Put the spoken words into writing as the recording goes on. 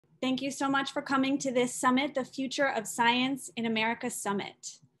Thank you so much for coming to this summit, the Future of Science in America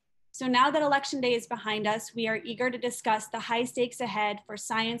Summit. So now that Election Day is behind us, we are eager to discuss the high stakes ahead for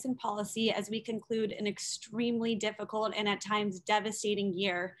science and policy as we conclude an extremely difficult and at times devastating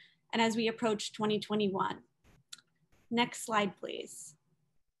year, and as we approach 2021. Next slide, please.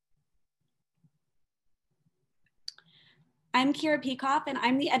 I'm Kira Peikoff, and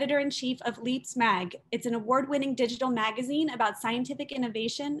I'm the editor-in-chief of Leaps Mag. It's an award-winning digital magazine about scientific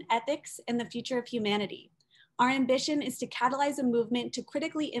innovation, ethics, and the future of humanity. Our ambition is to catalyze a movement to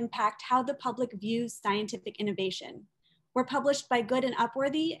critically impact how the public views scientific innovation. We're published by Good and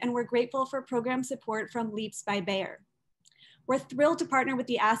Upworthy, and we're grateful for program support from Leaps by Bayer. We're thrilled to partner with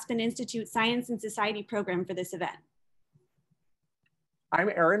the Aspen Institute Science and Society program for this event. I'm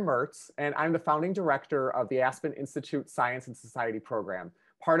Aaron Mertz, and I'm the founding director of the Aspen Institute Science and Society program,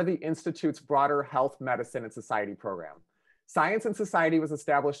 part of the Institute's broader Health, Medicine, and Society program. Science and Society was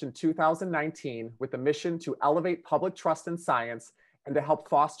established in 2019 with the mission to elevate public trust in science and to help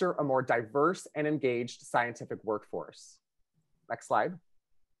foster a more diverse and engaged scientific workforce. Next slide.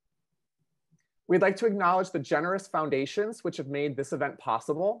 We'd like to acknowledge the generous foundations which have made this event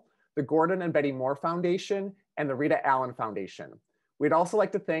possible, the Gordon and Betty Moore Foundation and the Rita Allen Foundation. We'd also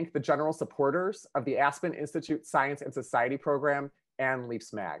like to thank the general supporters of the Aspen Institute Science and Society program and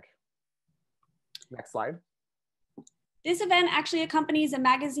Leaps Mag. Next slide. This event actually accompanies a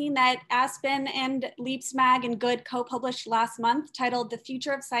magazine that Aspen and Leaps Mag and Good co-published last month titled The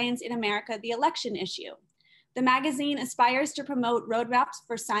Future of Science in America, the Election Issue. The magazine aspires to promote roadmaps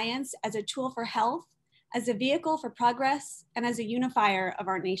for science as a tool for health, as a vehicle for progress, and as a unifier of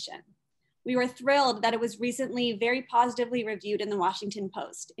our nation. We were thrilled that it was recently very positively reviewed in the Washington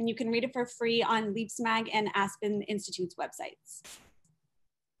Post, and you can read it for free on Leaps Mag and Aspen Institute's websites.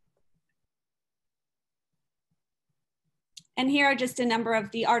 And here are just a number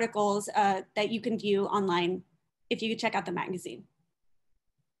of the articles that you can view online if you check out the magazine.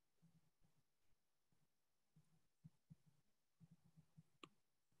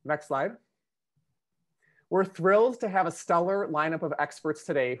 Next slide. We're thrilled to have a stellar lineup of experts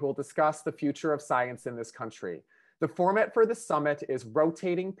today who will discuss the future of science in this country. The format for this summit is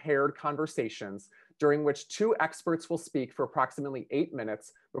rotating paired conversations, during which 2 experts will speak for approximately 8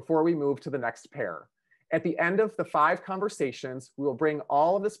 minutes before we move to the next pair. At the end of the 5 conversations, we will bring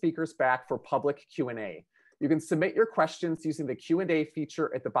all of the speakers back for public Q&A. You can submit your questions using the Q&A feature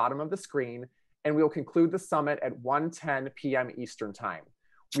at the bottom of the screen, and we will conclude the summit at 1:10 p.m. Eastern Time.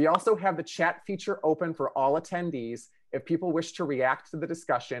 We also have the chat feature open for all attendees if people wish to react to the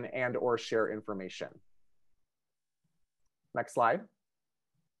discussion and or share information. Next slide.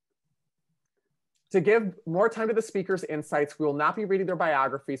 To give more time to the speakers' insights, we will not be reading their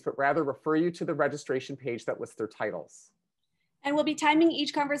biographies, but rather refer you to the registration page that lists their titles. And we'll be timing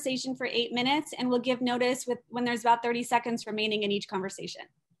each conversation for 8 minutes, and we'll give notice when there's about 30 seconds remaining in each conversation.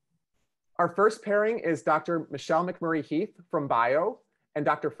 Our first pairing is Dr. Michelle McMurray-Heath from Bio, and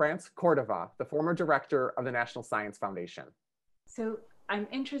Dr. France Córdova, the former director of the National Science Foundation. So I'm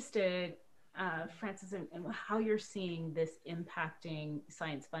interested, Francis, in how you're seeing this impacting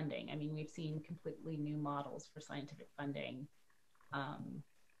science funding. I mean, we've seen completely new models for scientific funding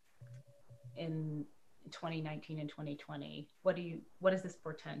in 2019 and 2020. What does this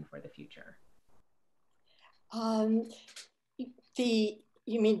portend for the future? You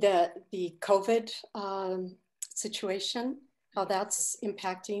mean the COVID situation? How that's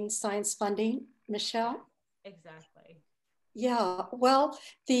impacting science funding, Michelle? Exactly. Yeah, well,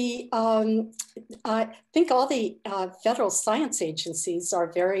 I think all the federal science agencies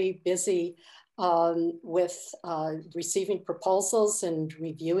are very busy with receiving proposals and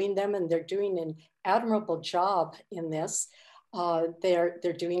reviewing them, and they're doing an admirable job in this. They're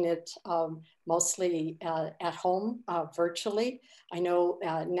doing it mostly at home, virtually. I know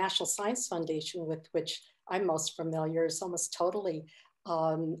National Science Foundation, with which I'm most familiar, is almost totally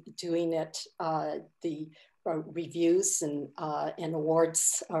doing it, the reviews and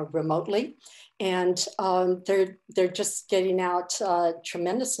awards remotely. And they're just getting out a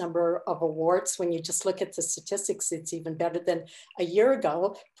tremendous number of awards. When you just look at the statistics, it's even better than a year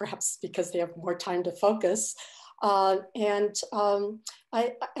ago, perhaps because they have more time to focus. I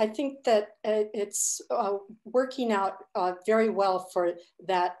think that it's working out very well for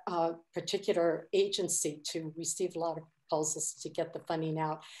that particular agency to receive a lot of proposals to get the funding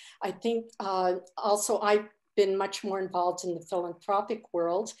out. I think also I've been much more involved in the philanthropic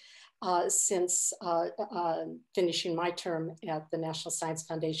world since finishing my term at the National Science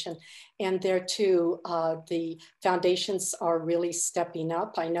Foundation. And there too, the foundations are really stepping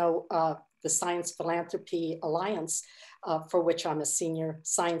up. I know the Science Philanthropy Alliance for which I'm a senior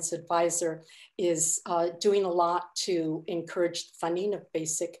science advisor, is doing a lot to encourage the funding of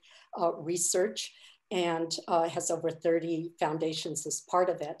basic research, and has over 30 foundations as part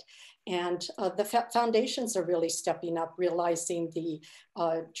of it. And the foundations are really stepping up, realizing the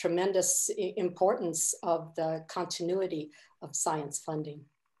tremendous importance of the continuity of science funding.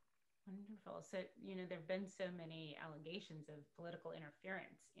 Wonderful. So, you know, there have been so many allegations of political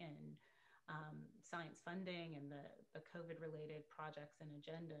interference in science funding and the COVID-related projects and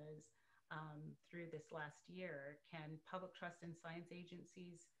agendas through this last year. Can public trust in science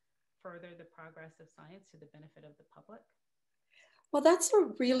agencies further the progress of science to the benefit of the public? Well, that's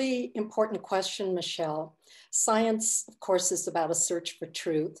a really important question, Michelle. Science, of course, is about a search for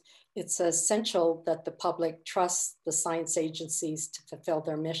truth. It's essential that the public trust the science agencies to fulfill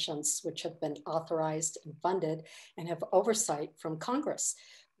their missions, which have been authorized and funded and have oversight from Congress,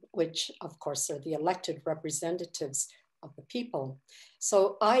 which, of course, are the elected representatives of the people.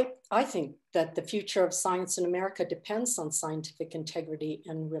 So I think that the future of science in America depends on scientific integrity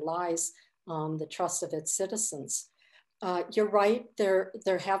and relies on the trust of its citizens. You're right, there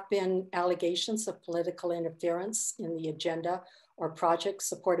have been allegations of political interference in the agenda or projects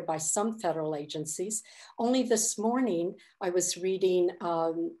supported by some federal agencies. Only this morning, I was reading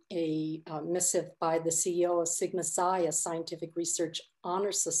a missive by the CEO of Sigma Xi, a scientific research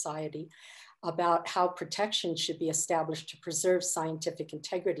honor society, about how protection should be established to preserve scientific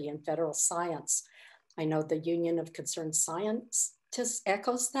integrity in federal science. I know the Union of Concerned Scientists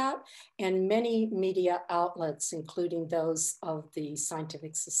echoes that, and many media outlets, including those of the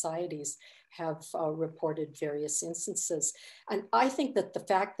scientific societies, have reported various instances. And I think that the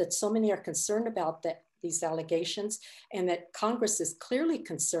fact that so many are concerned about these allegations and that Congress is clearly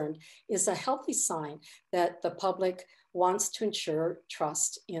concerned is a healthy sign that the public wants to ensure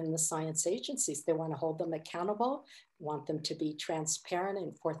trust in the science agencies. They want to hold them accountable, want them to be transparent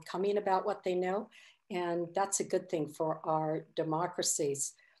and forthcoming about what they know. And that's a good thing for our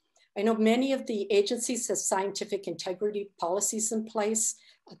democracies. I know many of the agencies have scientific integrity policies in place.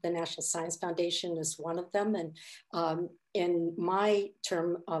 The National Science Foundation is one of them. And in my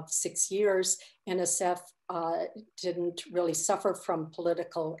term of 6 years, NSF didn't really suffer from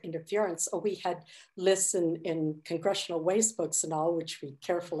political interference. We had lists in congressional waste books and all, which we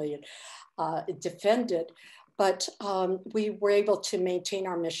carefully defended. But we were able to maintain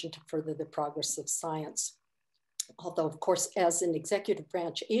our mission to further the progress of science. Although, of course, as an executive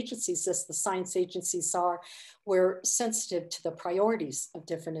branch agencies, as the science agencies are, we're sensitive to the priorities of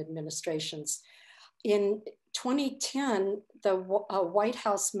different administrations. In 2010, the White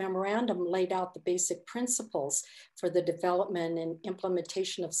House memorandum laid out the basic principles for the development and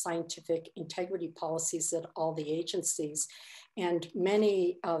implementation of scientific integrity policies at all the agencies. And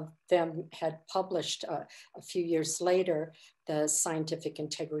many of them had published a few years later the scientific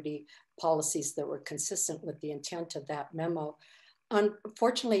integrity policies that were consistent with the intent of that memo.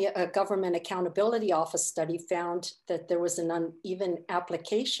 Unfortunately, a Government Accountability Office study found that there was an uneven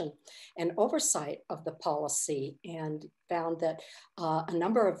application and oversight of the policy, and found that a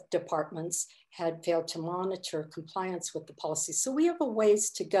number of departments had failed to monitor compliance with the policy. So we have a ways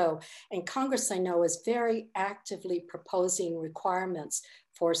to go. And Congress, I know, is very actively proposing requirements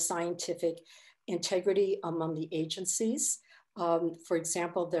for scientific integrity among the agencies. For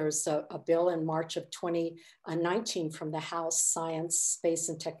example, there's a bill in March of 2019 from the House Science, Space,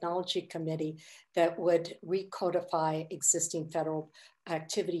 and Technology Committee that would recodify existing federal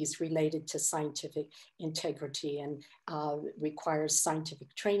activities related to scientific integrity, and requires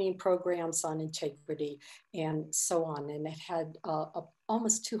scientific training programs on integrity and so on. And it had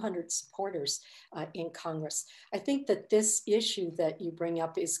almost 200 supporters in Congress. I think that this issue that you bring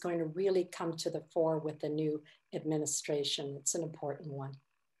up is going to really come to the fore with the new administration. It's an important one.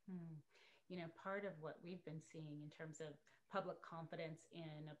 You know, part of what we've been seeing in terms of public confidence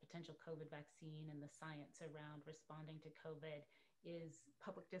in a potential COVID vaccine and the science around responding to COVID is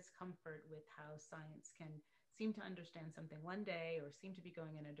public discomfort with how science can seem to understand something one day or seem to be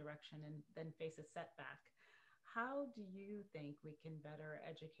going in a direction and then face a setback. How do you think we can better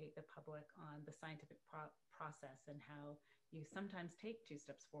educate the public on the scientific process and how you sometimes take 2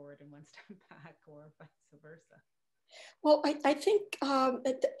 steps forward and 1 step back, or vice versa? Well, I think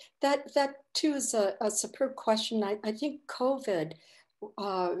that too is a superb question. I think COVID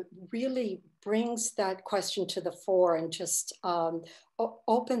really brings that question to the fore and just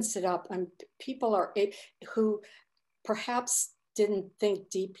opens it up, and people who perhaps didn't think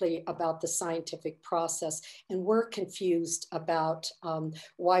deeply about the scientific process and were confused about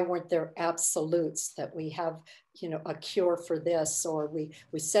why weren't there absolutes, that we have you know, a cure for this, or we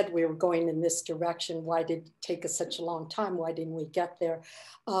said we were going in this direction. Why did it take us such a long time? Why didn't we get there?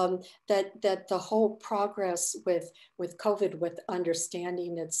 That the whole progress with COVID, with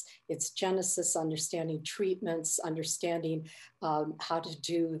understanding its genesis, understanding treatments, understanding how to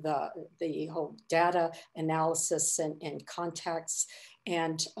do the whole data analysis and contacts,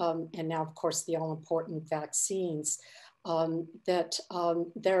 and now of course the all important vaccines.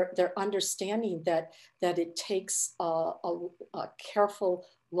 They're understanding that it takes a careful,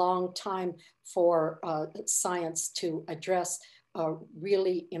 long time for science to address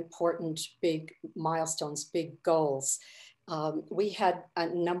really important big milestones, big goals. We had a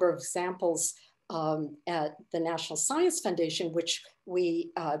number of examples at the National Science Foundation, which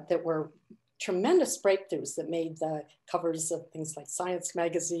that were tremendous breakthroughs that made the covers of things like Science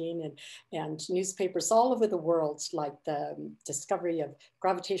magazine and newspapers all over the world, like the discovery of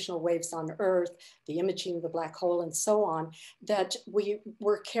gravitational waves on Earth, the imaging of the black hole, and so on, that we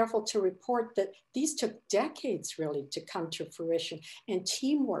were careful to report that these took decades really to come to fruition, and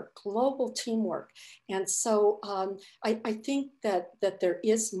teamwork, global teamwork. And so I think that there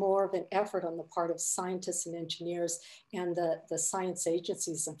is more of an effort on the part of scientists and engineers and the science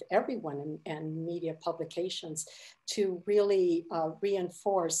agencies of everyone and media publications to really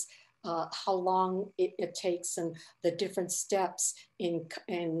reinforce how long it takes and the different steps in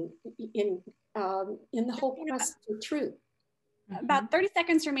the whole quest for truth. About 30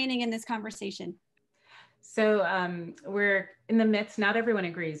 seconds remaining in this conversation. So we're in the midst, not everyone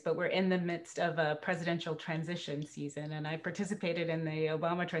agrees, but we're in the midst of a presidential transition season. And I participated in the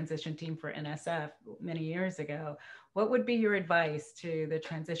Obama transition team for NSF many years ago. What would be your advice to the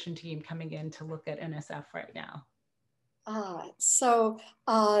transition team coming in to look at NSF right now? I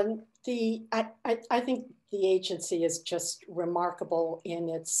think the agency is just remarkable in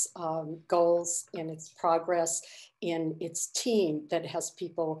its goals, in its progress, in its team that has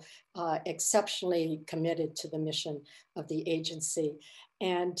people exceptionally committed to the mission of the agency.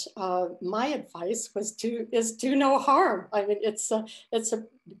 And my advice is do no harm. I mean, it's a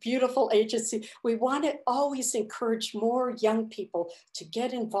beautiful agency. We want to always encourage more young people to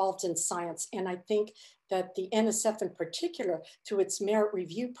get involved in science. And I think that the NSF in particular, through its merit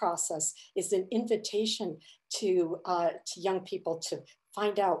review process, is an invitation to young people to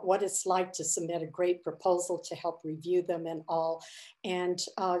find out what it's like to submit a great proposal, to help review them and all, and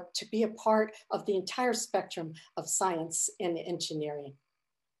to be a part of the entire spectrum of science and engineering.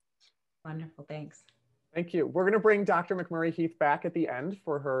 Wonderful, thanks. Thank you. We're going to bring Dr. McMurray-Heath back at the end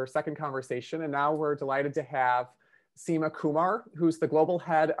for her second conversation. And now we're delighted to have Seema Kumar, who's the Global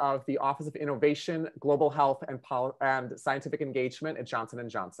Head of the Office of Innovation, Global Health, and Scientific Engagement at Johnson &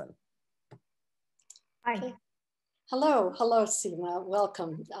 Johnson. Hi. Okay. Hello, Seema.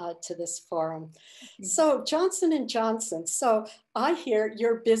 Welcome to this forum. So Johnson & Johnson, so I hear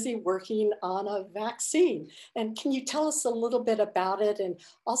you're busy working on a vaccine. And can you tell us a little bit about it, and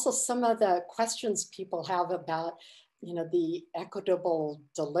also some of the questions people have about, you know, the equitable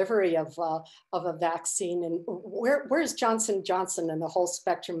delivery of a vaccine, and where's Johnson & Johnson in the whole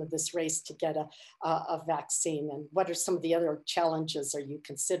spectrum of this race to get a vaccine, and what are some of the other challenges are you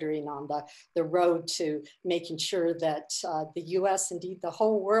considering on the road to making sure that the US, indeed the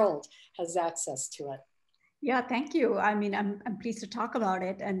whole world, has access to it? Yeah, thank you. I mean, I'm pleased to talk about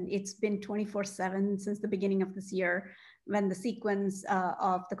it, and it's been 24/7 since the beginning of this year, when the sequence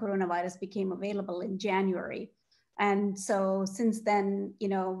of the coronavirus became available in January. And so since then, you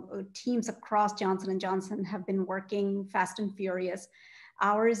know, teams across Johnson & Johnson have been working fast and furious.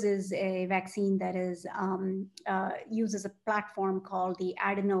 Ours is a vaccine that is uses a platform called the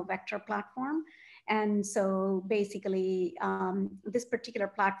adenovector platform. And so basically, this particular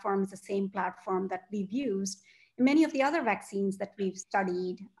platform is the same platform that we've used in many of the other vaccines that we've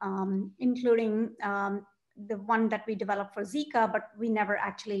studied, including the one that we developed for Zika, but we never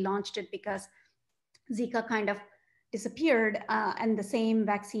actually launched it because Zika kind of disappeared, and the same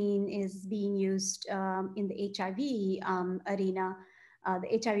vaccine is being used in the HIV arena. The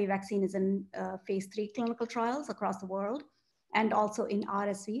HIV vaccine is in phase 3 clinical trials across the world, and also in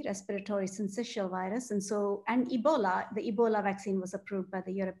RSV, respiratory syncytial virus. And Ebola, the Ebola vaccine was approved by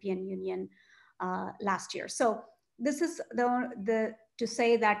the European Union last year. So this is to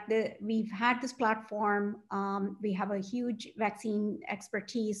say that we've had this platform, we have a huge vaccine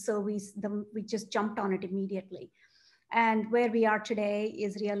expertise, so we just jumped on it immediately. And where we are today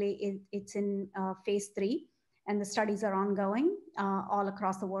is really, it's in phase 3, and the studies are ongoing all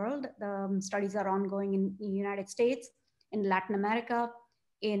across the world. The studies are ongoing in the United States, in Latin America,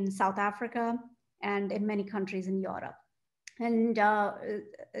 in South Africa, and in many countries in Europe. And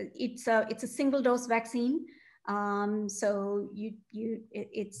it's a single dose vaccine. So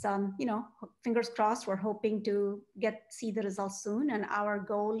it's fingers crossed. We're hoping to see the results soon, and our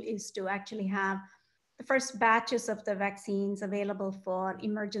goal is to actually have the first batches of the vaccines available for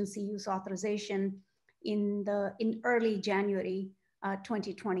emergency use authorization in early January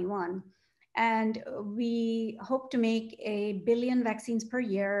 2021. And we hope to make 1 billion vaccines per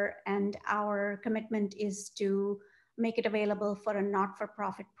year, and our commitment is to make it available for a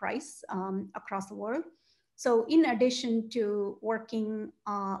not-for-profit price across the world. So in addition to working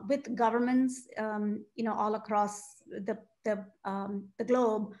with governments, all across the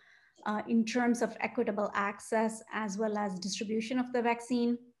globe in terms of equitable access as well as distribution of the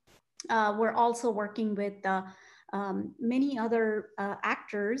vaccine, we're also working with many other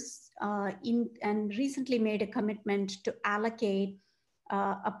actors and recently made a commitment to allocate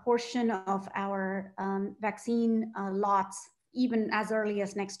a portion of our vaccine lots, even as early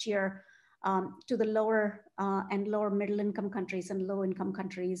as next year, to the lower and lower middle income countries and low income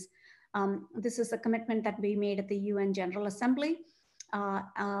countries. This is a commitment that we made at the UN General Assembly,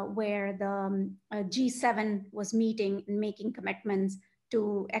 where the G7 was meeting and making commitments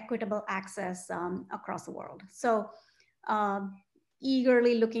to equitable access across the world. So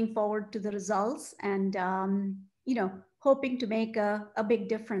eagerly looking forward to the results and hoping to make a big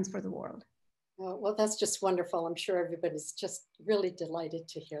difference for the world. Well, that's just wonderful. I'm sure everybody's just really delighted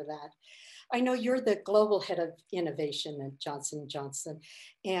to hear that. I know you're the global head of innovation at Johnson & Johnson,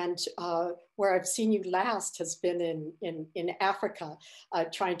 and where I've seen you last has been in Africa,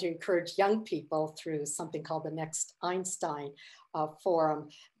 trying to encourage young people through something called the Next Einstein Forum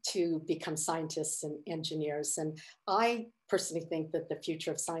to become scientists and engineers. And I personally think that the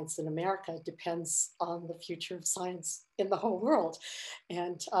future of science in America depends on the future of science in the whole world,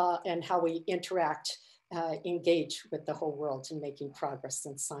 and how we interact, engage with the whole world in making progress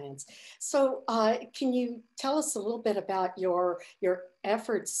in science. So can you tell us a little bit about your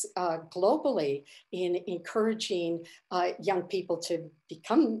efforts globally in encouraging young people to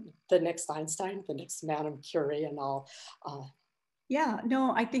become the next Einstein, the next Madame Curie and all? Yeah,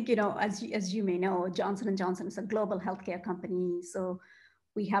 no, I think, as you may know, Johnson & Johnson is a global healthcare company. So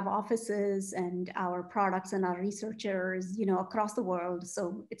we have offices and our products and our researchers, across the world.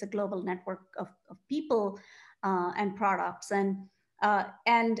 So it's a global network of people and products.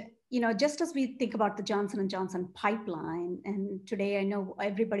 And just as we think about the Johnson & Johnson pipeline, and today I know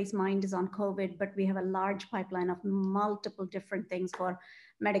everybody's mind is on COVID, but we have a large pipeline of multiple different things for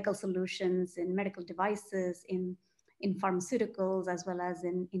medical solutions, in medical devices, in pharmaceuticals, as well as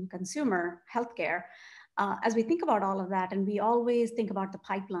in consumer healthcare. As we think about all of that, and we always think about the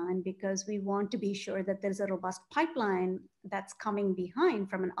pipeline because we want to be sure that there's a robust pipeline that's coming behind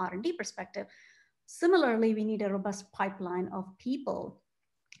from an R&D perspective. Similarly, we need a robust pipeline of people,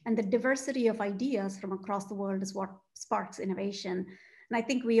 and the diversity of ideas from across the world is what sparks innovation. And I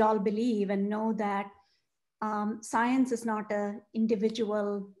think we all believe and know that science is not an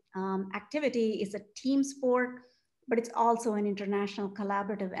individual activity, it's a team sport, but it's also an international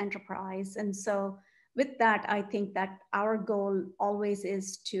collaborative enterprise. And so with that, I think that our goal always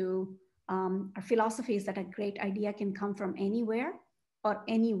is to, our philosophy is that a great idea can come from anywhere or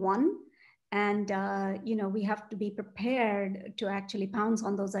anyone. And, we have to be prepared to actually pounce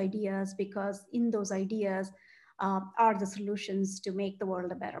on those ideas, because in those ideas are the solutions to make the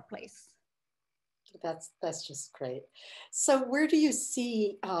world a better place. That's just great. So where do you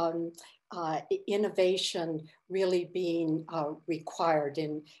see innovation really being required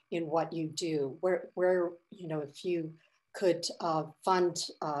in what you do? Where if you could fund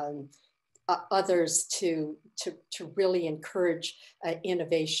others to really encourage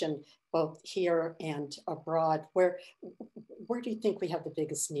innovation both here and abroad, where do you think we have the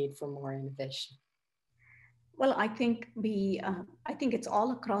biggest need for more innovation? Well, I think I think it's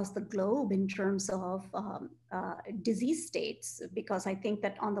all across the globe in terms of disease states, because I think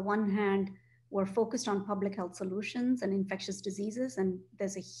that on the one hand, we're focused on public health solutions and infectious diseases, and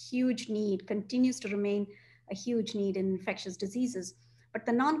there's a huge need, continues to remain a huge need in infectious diseases. But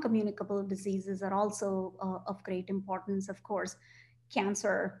the non-communicable diseases are also of great importance, of course.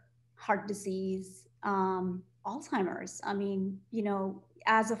 Cancer, heart disease, Alzheimer's. I mean,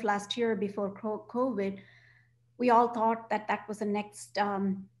 as of last year before COVID, we all thought that that was the next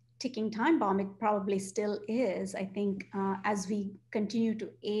ticking time bomb. It probably still is. I think as we continue to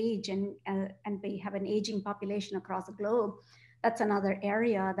age and we have an aging population across the globe, that's another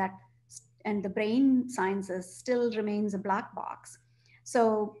area that, and the brain sciences still remains a black box.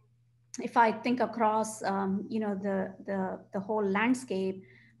 So if I think across, the whole landscape,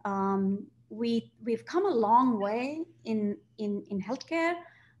 we've come a long way in healthcare,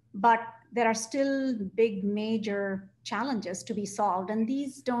 but there are still big major challenges to be solved, and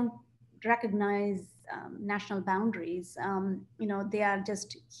these don't recognize national boundaries. They are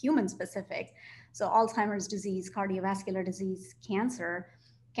just human specific. So Alzheimer's disease, cardiovascular disease, cancer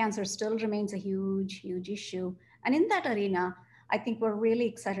still remains a huge issue. And in that arena, I think we're really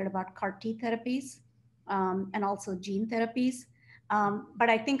excited about CAR T therapies and also gene therapies. But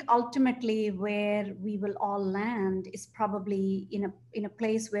I think ultimately where we will all land is probably in a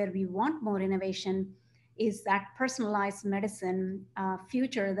place where we want more innovation, is that personalized medicine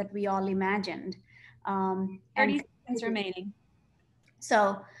future that we all imagined. 30 seconds remaining.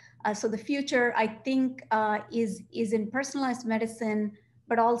 So the future, I think, is in personalized medicine,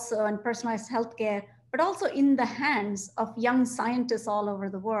 but also in personalized healthcare, but also in the hands of young scientists all over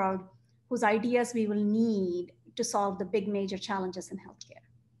the world whose ideas we will need to solve the big major challenges in healthcare.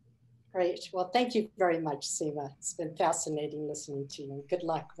 Great. Well, thank you very much, Seema. It's been fascinating listening to you. Good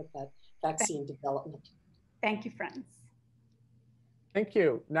luck with that vaccine development. Thank you, friends. Thank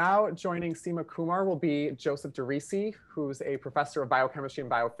you. Now joining Seema Kumar will be Joseph DeRisi, who's a professor of biochemistry and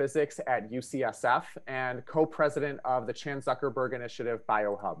biophysics at UCSF and co-president of the Chan Zuckerberg Initiative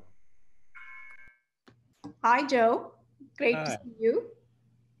BioHub. Hi, Joe. Great to see you.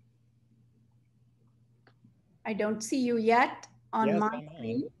 I don't see you yet on my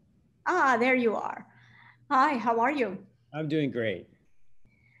screen. Ah, there you are. Hi, how are you? I'm doing great.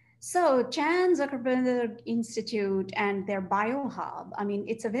 So Chan Zuckerberg Institute and their BioHub, I mean,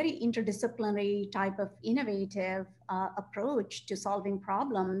 it's a very interdisciplinary type of innovative approach to solving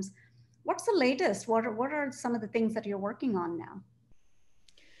problems. What's the latest? What are some of the things that you're working on now?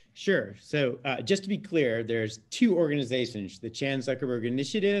 Sure. So just to be clear, there's two organizations, the Chan Zuckerberg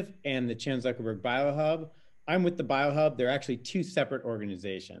Initiative and the Chan Zuckerberg BioHub. I'm with the BioHub. They're actually two separate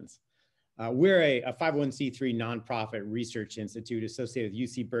organizations. We're a 501c3 nonprofit research institute associated with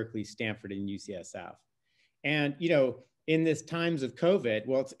UC Berkeley, Stanford, and UCSF. And, in this times of COVID,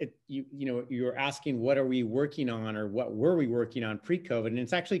 well, you're asking what are we working on or what were we working on pre-COVID? And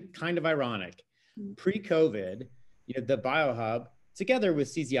it's actually kind of ironic. Pre-COVID, the BioHub, together with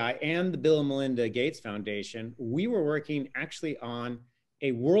CZI and the Bill and Melinda Gates Foundation, we were working actually on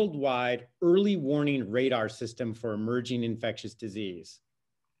a worldwide early warning radar system for emerging infectious disease.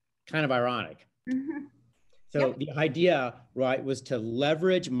 Kind of ironic. Mm-hmm. So yep. The idea, right, was to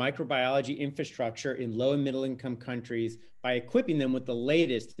leverage microbiology infrastructure in low and middle income countries by equipping them with the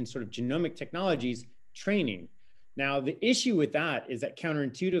latest in sort of genomic technologies training. Now, the issue with that is that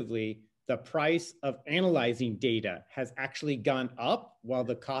counterintuitively, the price of analyzing data has actually gone up while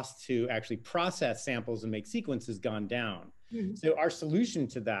the cost to actually process samples and make sequences has gone down. Mm-hmm. So our solution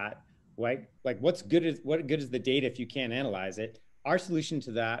to that, right, like what good is the data if you can't analyze it? Our solution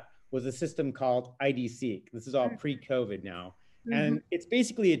to that was a system called IDSeq. This is all pre-COVID now. Mm-hmm. And it's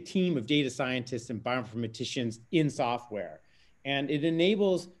basically a team of data scientists and bioinformaticians in software. And it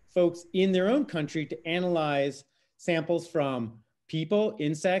enables folks in their own country to analyze samples from people,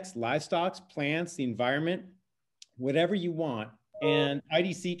 insects, livestock, plants, the environment, whatever you want. And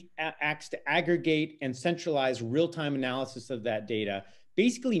IDSeq acts to aggregate and centralize real-time analysis of that data,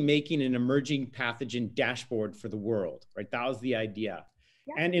 basically making an emerging pathogen dashboard for the world, right? That was the idea.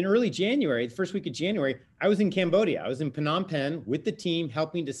 Yeah. And in early January, the first week of January, I was in Cambodia. I was in Phnom Penh with the team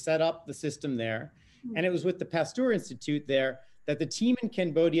helping to set up the system there. Mm-hmm. And it was with the Pasteur Institute there that the team in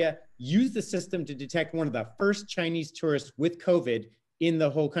Cambodia used the system to detect one of the first Chinese tourists with COVID in the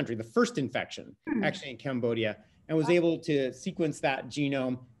whole country, the first infection actually in Cambodia, and was able to sequence that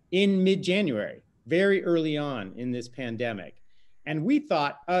genome in mid-January, very early on in this pandemic. And we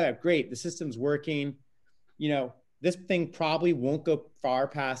thought, oh, great, the system's working. This thing probably won't go far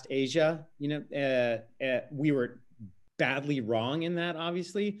past Asia. We were badly wrong in that,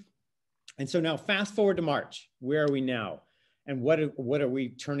 obviously. And so now fast forward to March, where are we now? And what are we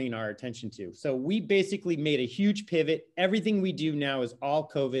turning our attention to? So we basically made a huge pivot. Everything we do now is all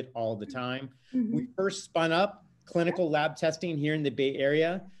COVID all the time. Mm-hmm. We first spun up clinical lab testing here in the Bay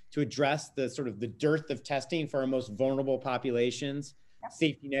Area to address the sort of the dearth of testing for our most vulnerable populations,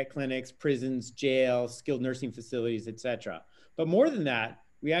 safety net clinics, prisons, jails, skilled nursing facilities, et cetera. But more than that,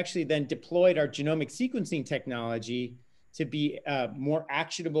 we actually then deployed our genomic sequencing technology to be more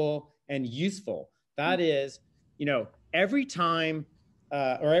actionable and useful. That is, every time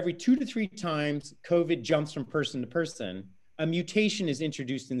or every 2 to 3 times COVID jumps from person to person, a mutation is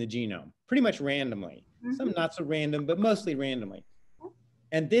introduced in the genome, pretty much randomly. Mm-hmm. Some not so random, but mostly randomly.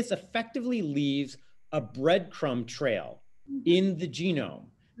 And this effectively leaves a breadcrumb trail in the genome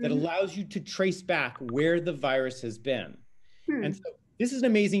that allows you to trace back where the virus has been. And so this is an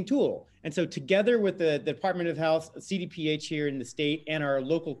amazing tool. And so together with the Department of Health, CDPH here in the state, and our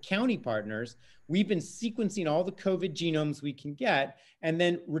local county partners, we've been sequencing all the COVID genomes we can get, and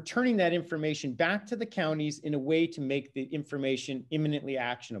then returning that information back to the counties in a way to make the information imminently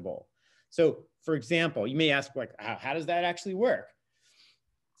actionable. So for example, you may ask, like, how does that actually work?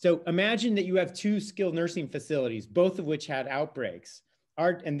 So imagine that you have 2 skilled nursing facilities, both of which had outbreaks.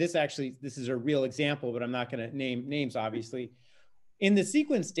 And this is a real example, but I'm not going to name names, obviously. In the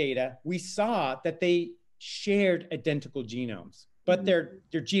sequence data, we saw that they shared identical genomes, but they're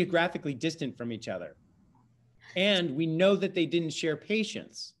geographically distant from each other. And we know that they didn't share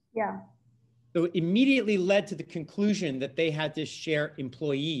patients. Yeah. So it immediately led to the conclusion that they had to share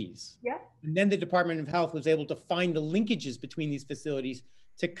employees. Yeah. And then the Department of Health was able to find the linkages between these facilities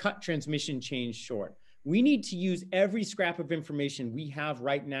to cut transmission chains short. We need to use every scrap of information we have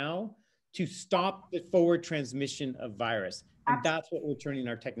right now to stop the forward transmission of virus. And that's what we're turning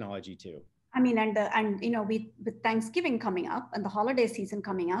our technology to. I mean, and you know, with Thanksgiving coming up and the holiday season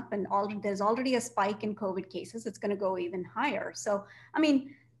coming up, and there's already a spike in COVID cases, it's going to go even higher. So, I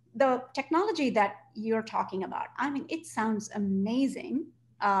mean, the technology that you're talking about, I mean, it sounds amazing.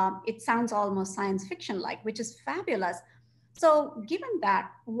 It sounds almost science fiction-like, which is fabulous. So, given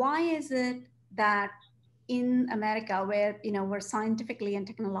that, why is it that in America, where, you know, we're scientifically and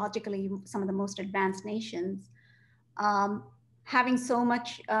technologically some of the most advanced nations, having so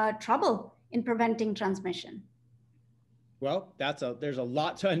much trouble in preventing transmission? Well, there's a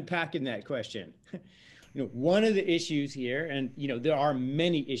lot to unpack in that question. You know, one of the issues here, and you know, there are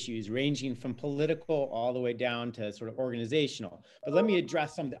many issues ranging from political all the way down to sort of organizational, but let me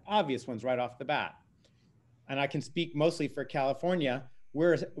address some of the obvious ones right off the bat. And I can speak mostly for California.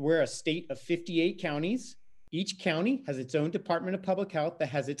 We're a state of 58 counties. Each county has its own Department of Public Health that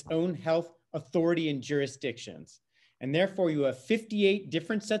has its own health authority and jurisdictions. And therefore you have 58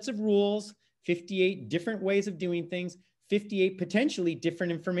 different sets of rules, 58 different ways of doing things, 58 potentially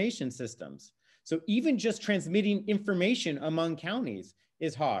different information systems. So even just transmitting information among counties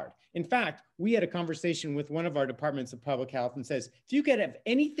is hard. In fact, we had a conversation with one of our departments of public health and says, if you could have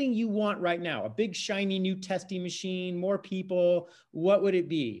anything you want right now, a big shiny new testing machine, more people, what would it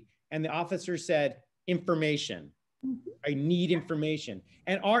be? And the officer said, information. I need information.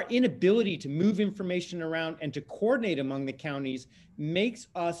 And our inability to move information around and to coordinate among the counties makes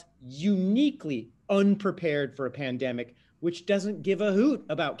us uniquely unprepared for a pandemic, which doesn't give a hoot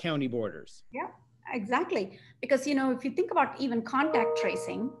about county borders. Yeah, exactly. Because, you know, if you think about even contact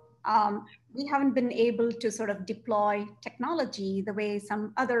tracing, we haven't been able to sort of deploy technology the way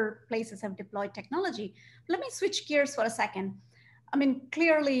some other places have deployed technology. Let me switch gears for a second. I mean,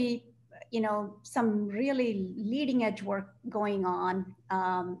 clearly, you know, some really leading edge work going on,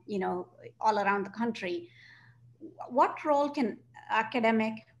 you know, all around the country. What role can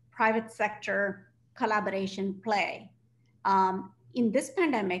academic, private sector collaboration play in this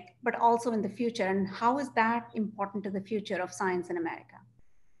pandemic, but also in the future? And how is that important to the future of science in America?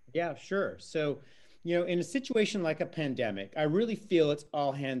 Yeah, sure. So, you know, in a situation like a pandemic, I really feel it's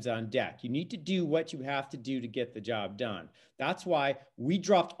all hands on deck. You need to do what you have to do to get the job done. That's why we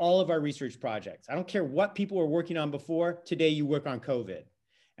dropped all of our research projects. I don't care what people were working on before. Today, you work on COVID.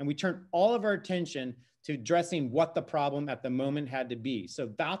 And we turned all of our attention to addressing what the problem at the moment had to be. So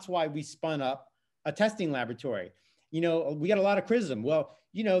that's why we spun up a testing laboratory. You know, we got a lot of criticism. Well,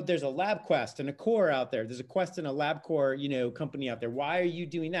 you know, there's a LabQuest and a Core out there. There's a Quest and a LabCore, you know, company out there. Why are you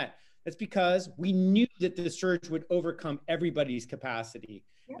doing that? That's because we knew that the search would overcome everybody's capacity.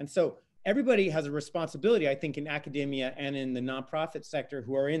 Yep. And so everybody has a responsibility, I think, in academia and in the nonprofit sector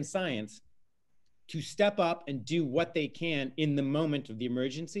who are in science to step up and do what they can in the moment of the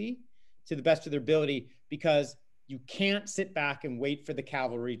emergency to the best of their ability, because you can't sit back and wait for the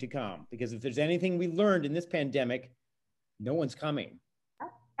cavalry to come. Because if there's anything we learned in this pandemic, no one's coming.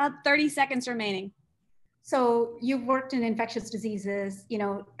 30 seconds remaining. So you've worked in infectious diseases, you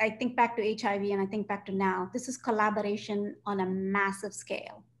know, I think back to HIV and I think back to now, this is collaboration on a massive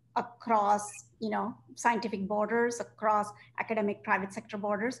scale across, you know, scientific borders, across academic private sector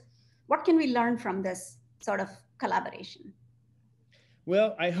borders. What can we learn from this sort of collaboration?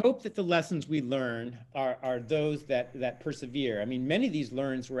 Well, I hope that the lessons we learn are those that persevere. I mean, many of these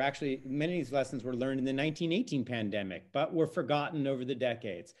lessons were learned in the 1918 pandemic, but were forgotten over the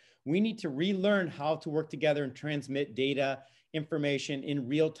decades. We need to relearn how to work together and transmit data, information in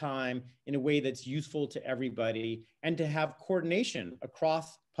real time in a way that's useful to everybody, and to have coordination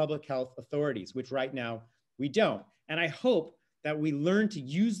across public health authorities, which right now we don't. And I hope that we learn to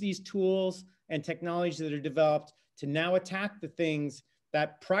use these tools and technologies that are developed to now attack the things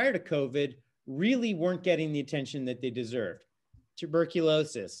that prior to COVID really weren't getting the attention that they deserved.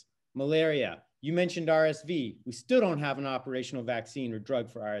 tuberculosis, malaria. You mentioned RSV. We still don't have an operational vaccine or drug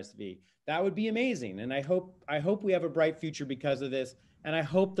for RSV. That would be amazing. And I hope we have a bright future because of this. And I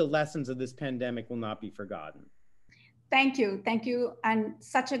hope the lessons of this pandemic will not be forgotten. Thank you. Thank you. And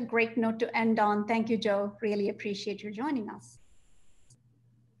such a great note to end on. Thank you, Joe. Really appreciate you joining us.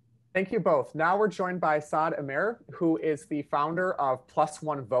 Thank you both. Now we're joined by Saad Amer, who is the founder of Plus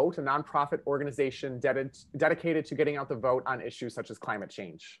One Vote, a nonprofit organization dedicated to getting out the vote on issues such as climate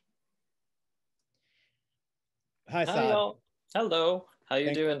change. Hi, Saad. Hi, y'all. Hello. How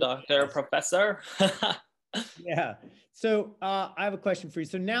you doing, Dr. Professor? Yeah. So I have a question for you.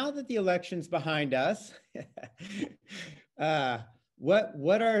 So now that the election's behind us,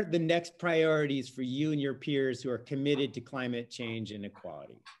 what are the next priorities for you and your peers who are committed to climate change and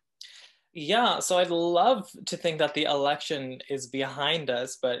equality? Yeah, so I'd love to think that the election is behind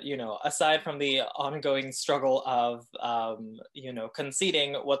us, but aside from the ongoing struggle of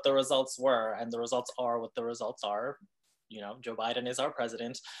conceding what the results were, and the results are what the results are. Joe Biden is our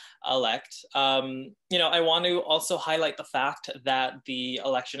president-elect. I want to also highlight the fact that the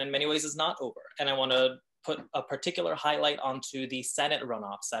election in many ways is not over, and I want to put a particular highlight onto the Senate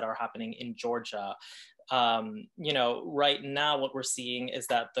runoffs that are happening in Georgia. Right now what we're seeing is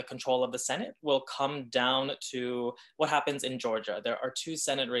that the control of the Senate will come down to what happens in Georgia. There are 2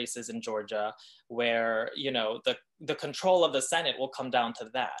 Senate races in Georgia where, the control of the Senate will come down to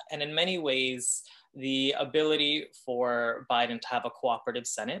that. And in many ways, the ability for Biden to have a cooperative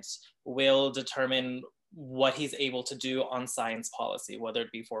Senate will determine what he's able to do on science policy, whether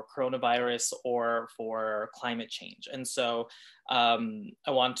it be for coronavirus or for climate change. And so I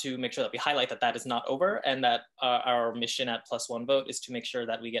want to make sure that we highlight that that is not over, and that our mission at Plus One Vote is to make sure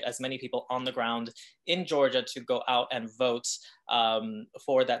that we get as many people on the ground in Georgia to go out and vote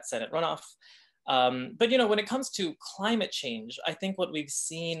for that Senate runoff. But when it comes to climate change, I think what we've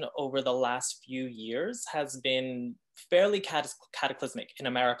seen over the last few years has been fairly cataclysmic in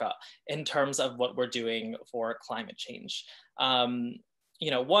America in terms of what we're doing for climate change.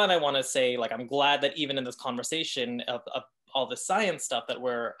 One, I want to say, I'm glad that even in this conversation of all the science stuff that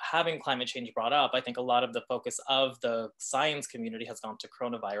we're having climate change brought up, I think a lot of the focus of the science community has gone to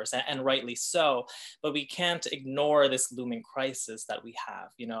coronavirus, and rightly so, but we can't ignore this looming crisis that we have.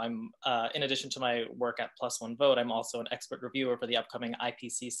 I'm, in addition to my work at Plus One Vote, I'm also an expert reviewer for the upcoming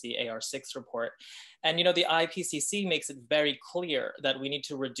IPCC AR6 report. And, the IPCC makes it very clear that we need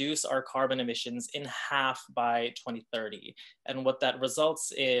to reduce our carbon emissions in half by 2030. And what that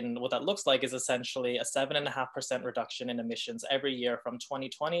results in, what that looks like is essentially a 7.5% reduction in emissions every year from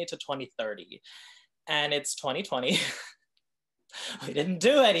 2020 to 2030. And it's 2020. We didn't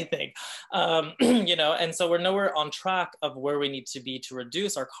do anything, and so we're nowhere on track of where we need to be to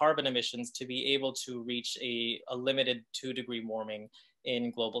reduce our carbon emissions to be able to reach a limited 2-degree warming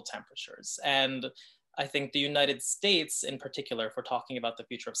in global temperatures. And I think the United States in particular, if we're talking about the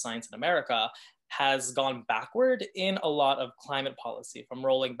future of science in America, has gone backward in a lot of climate policy, from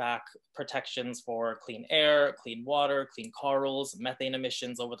rolling back protections for clean air, clean water, clean car rules, methane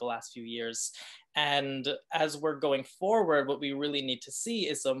emissions over the last few years. And as we're going forward, what we really need to see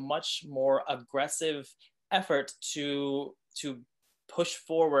is a much more aggressive effort to push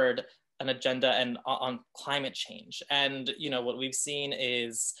forward an agenda and on climate change. And what we've seen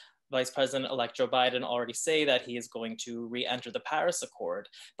is Vice President-elect Joe Biden already say that he is going to re-enter the Paris Accord.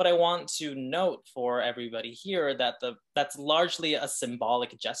 But I want to note for everybody here that that's largely a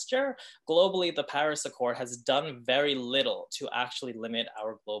symbolic gesture. Globally, the Paris Accord has done very little to actually limit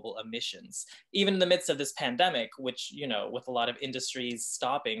our global emissions. Even in the midst of this pandemic, which, with a lot of industries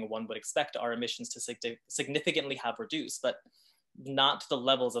stopping, one would expect our emissions to significantly have reduced, but not to the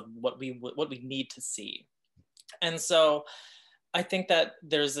levels of what we need to see. And so I think that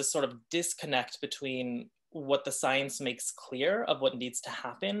there's this sort of disconnect between what the science makes clear of what needs to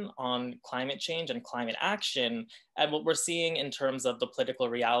happen on climate change and climate action and what we're seeing in terms of the political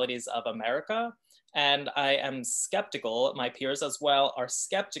realities of America. And I am skeptical, my peers as well are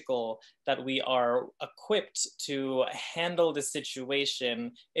skeptical that we are equipped to handle this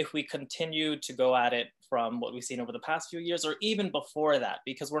situation if we continue to go at it from what we've seen over the past few years, or even before that,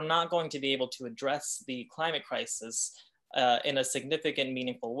 because we're not going to be able to address the climate crisis in a significant,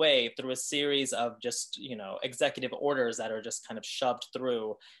 meaningful way through a series of just, executive orders that are just kind of shoved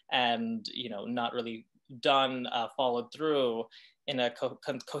through and, not really done, followed through in a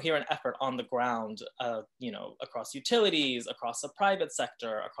coherent effort on the ground, across utilities, across the private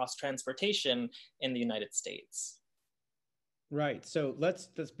sector, across transportation in the United States. Right. So let's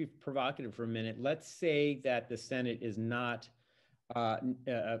be provocative for a minute. Let's say that the Senate is not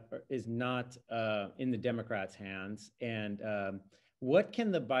is not in the Democrats' hands, and what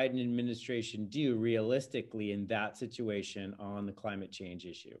can the Biden administration do realistically in that situation on the climate change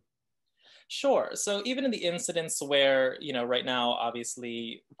issue? Sure. So even in the incidents where, right now,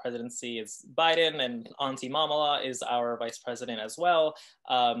 obviously, presidency is Biden and Auntie Mamala is our vice president as well,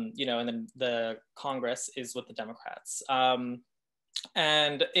 and then the Congress is with the Democrats.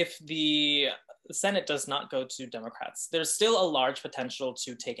 And if the Senate does not go to Democrats, there's still a large potential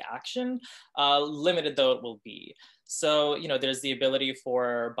to take action, limited though it will be. So, there's the ability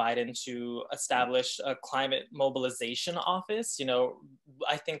for Biden to establish a climate mobilization office.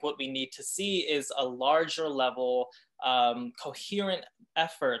 I think what we need to see is a larger level, coherent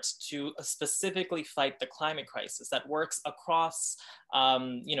effort to specifically fight the climate crisis that works across,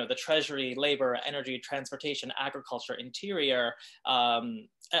 the Treasury, labor, energy, transportation, agriculture, interior,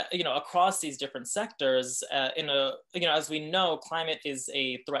 across these different sectors. As we know, climate is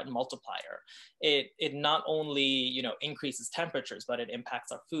a threat multiplier. It not only, increases temperatures, but it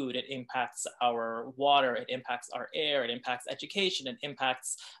impacts our food, it impacts our water, it impacts our air, it impacts education, it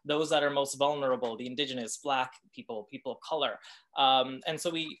impacts those that are most vulnerable, the indigenous, Black people, people of color. And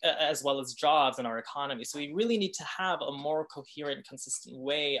so as well as jobs in our economy. So we really need to have a more coherent, consistent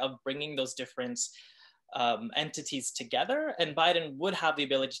way of bringing those different entities together. And Biden would have the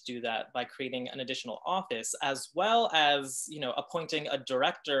ability to do that by creating an additional office, as well as, appointing a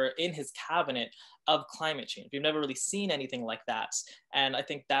director in his cabinet of climate change. We've never really seen anything like that. And I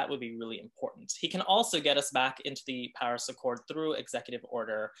think that would be really important. He can also get us back into the Paris Accord through executive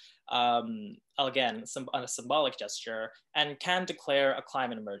order, again, on a symbolic gesture, and can declare a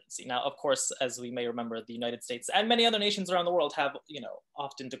climate emergency. Now, of course, as we may remember, the United States and many other nations around the world have,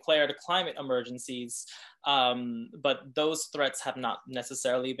 often declared climate emergencies, but those threats have not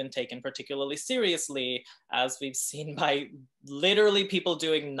necessarily been taken particularly seriously, as we've seen by literally people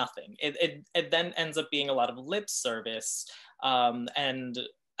doing nothing. It then ends up being a lot of lip service. And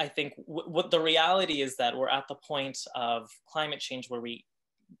I think what the reality is that we're at the point of climate change where we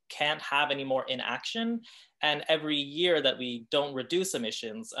can't have any more inaction. And every year that we don't reduce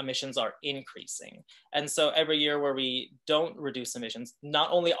emissions are increasing. And so every year where we don't reduce emissions, not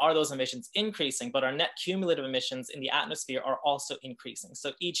only are those emissions increasing, but our net cumulative emissions in the atmosphere are also increasing.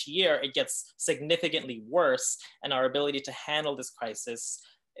 So each year it gets significantly worse, and our ability to handle this crisis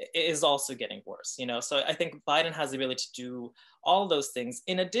is also getting worse. So I think Biden has the ability to do all those things.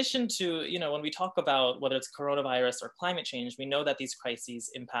 In addition to, when we talk about whether it's coronavirus or climate change, we know that these crises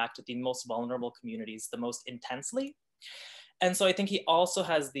impact the most vulnerable communities the most intensely. And so I think he also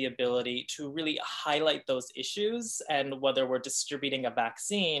has the ability to really highlight those issues, and whether we're distributing a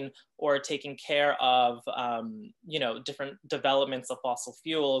vaccine or taking care of, different developments of fossil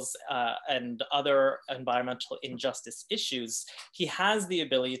fuels and other environmental injustice issues, he has the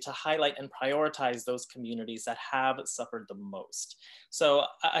ability to highlight and prioritize those communities that have suffered the most. So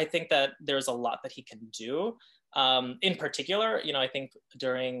I think that there's a lot that he can do. In particular, I think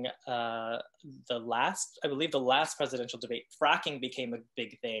during the last presidential debate, fracking became a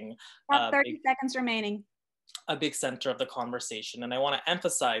big thing. 30 seconds remaining. A big center of the conversation. And I want to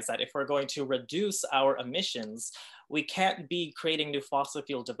emphasize that if we're going to reduce our emissions, we can't be creating new fossil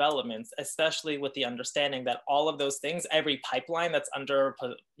fuel developments, especially with the understanding that all of those things, every pipeline that's under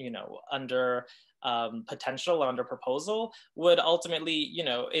potential, under proposal, would ultimately,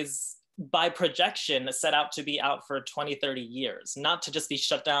 is by projection set out to be out for 20, 30 years, not to just be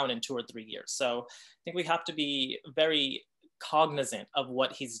shut down in 2 or 3 years. So I think we have to be very cognizant of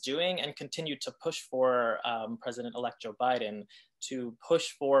what he's doing and continue to push for President-elect Joe Biden to push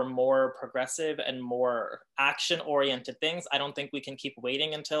for more progressive and more action-oriented things. I don't think we can keep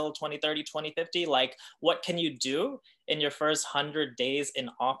waiting until 2030, 2050. Like, what can you do in your first 100 days in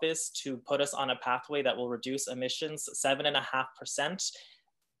office to put us on a pathway that will reduce emissions 7.5%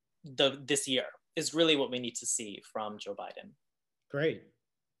 this year is really what we need to see from Joe Biden. Great.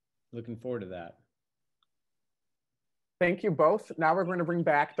 Looking forward to that. Thank you both. Now we're going to bring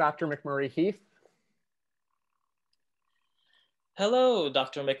back Dr. McMurray-Heath. Hello,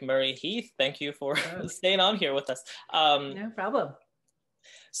 Dr. McMurray-Heath. Thank you for staying on here with us. No problem.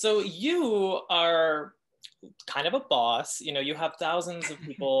 So you are kind of a boss. You have thousands of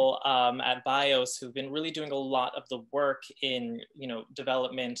people at BIOS who've been really doing a lot of the work in,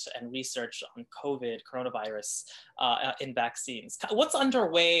 development and research on coronavirus in vaccines. What's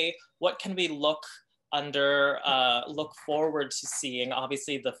underway? What can we look forward to seeing?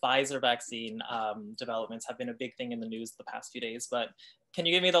 Obviously, the Pfizer vaccine developments have been a big thing in the news the past few days, but can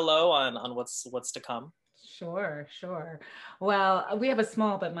you give me the low on what's to come? Sure, sure. Well, we have a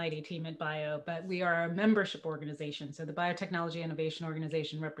small but mighty team at Bio, but we are a membership organization. So the Biotechnology Innovation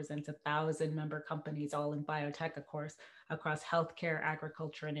Organization represents 1,000 member companies, all in biotech, of course, across healthcare,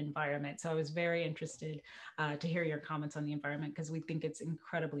 agriculture, and environment. So I was very interested to hear your comments on the environment because we think it's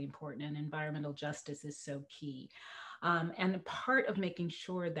incredibly important and environmental justice is so key. And part of making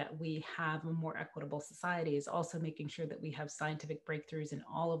sure that we have a more equitable society is also making sure that we have scientific breakthroughs in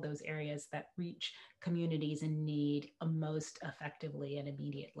all of those areas that reach communities in need most effectively and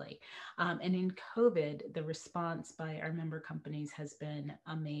immediately. And in COVID, the response by our member companies has been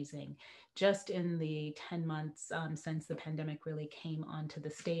amazing. Just in the 10 months since the pandemic really came onto the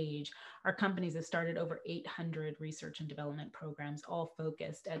stage, our companies have started over 800 research and development programs, all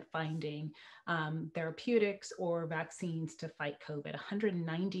focused at finding therapeutics or vaccines to fight COVID.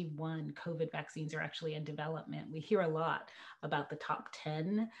 191 COVID vaccines are actually in development. We hear a lot about the top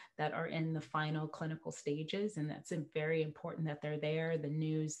 10 that are in the final clinical stages, and that's very important that they're there. The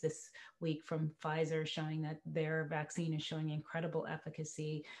news this week from Pfizer showing that their vaccine is showing incredible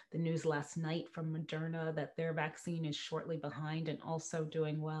efficacy. The news last night from Moderna that their vaccine is shortly behind and also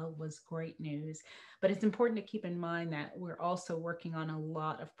doing well was great news. But it's important to keep in mind that we're also working on a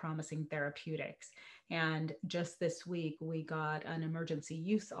lot of promising therapeutics. And just this week, we got an emergency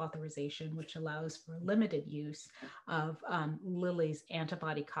use authorization, which allows for limited use of Lilly's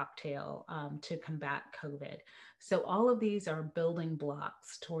antibody cocktail to combat COVID. So all of these are building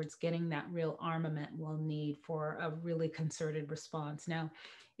blocks towards getting that real armament we'll need for a really concerted response. Now,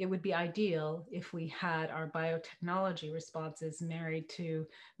 it would be ideal if we had our biotechnology responses married to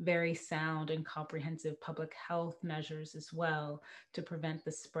very sound and comprehensive public health measures as well to prevent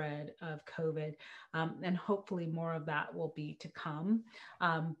the spread of COVID. And hopefully more of that will be to come.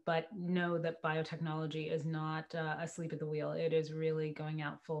 But know that biotechnology is not asleep at the wheel. It is really going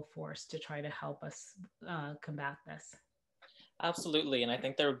out full force to try to help us combat this. Absolutely. And I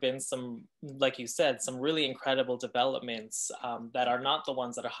think there have been some, like you said, some really incredible developments that are not the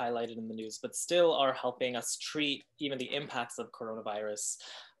ones that are highlighted in the news, but still are helping us treat even the impacts of coronavirus.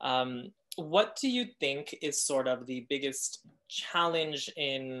 What do you think is sort of the biggest challenge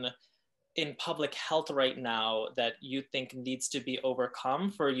in public health right now that you think needs to be overcome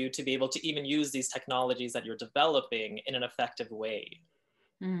for you to be able to even use these technologies that you're developing in an effective way?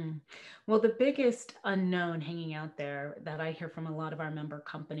 Well, the biggest unknown hanging out there that I hear from a lot of our member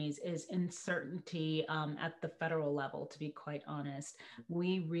companies is uncertainty at the federal level, to be quite honest.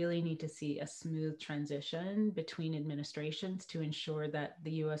 We really need to see a smooth transition between administrations to ensure that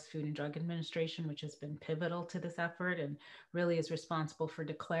the U.S. Food and Drug Administration, which has been pivotal to this effort and really is responsible for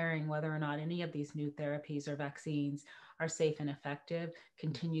declaring whether or not any of these new therapies or vaccines are safe and effective,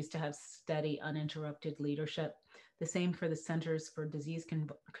 continues to have steady, uninterrupted leadership. The same for the Centers for Disease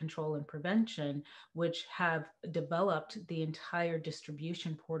Control and Prevention, which have developed the entire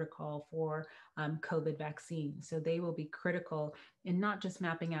distribution protocol for COVID vaccines. So they will be critical in not just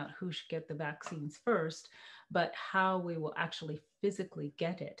mapping out who should get the vaccines first, but how we will actually physically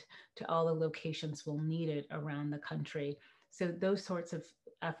get it to all the locations we'll need it around the country. So those sorts of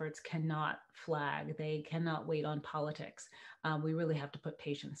efforts cannot flag. They cannot wait on politics. We really have to put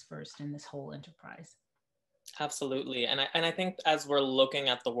patients first in this whole enterprise. Absolutely. And I think as we're looking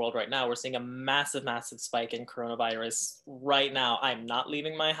at the world right now, we're seeing a massive, massive spike in coronavirus right now. I'm not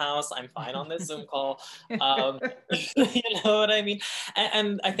leaving my house. I'm fine on this Zoom call. You know what I mean?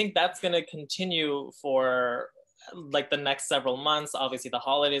 And I think that's going to continue for like the next several months. Obviously the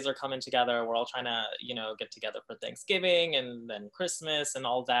holidays are coming together. We're all trying to, you know, get together for Thanksgiving and then Christmas and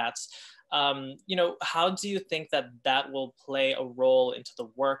all that. You know, how do you think that that will play a role into the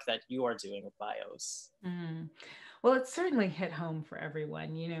work that you are doing with BIOS? Well, it certainly hit home for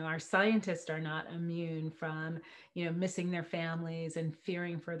everyone. You know, our scientists are not immune from, you know, missing their families and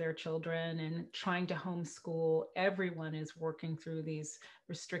fearing for their children and trying to homeschool. Everyone is working through these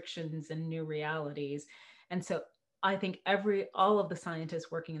restrictions and new realities. And so I think all of the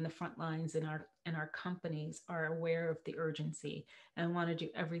scientists working in the front lines in our companies are aware of the urgency and want to do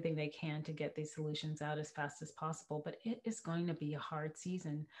everything they can to get these solutions out as fast as possible. But it is going to be a hard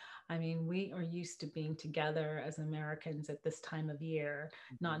season. I mean, we are used to being together as Americans at this time of year,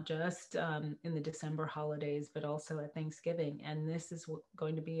 not just in the December holidays, but also at Thanksgiving. And this is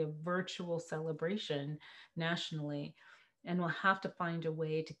going to be a virtual celebration nationally. And we'll have to find a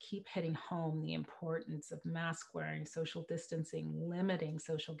way to keep hitting home the importance of mask wearing, social distancing, limiting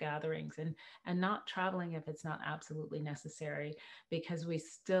social gatherings, and not traveling if it's not absolutely necessary, because we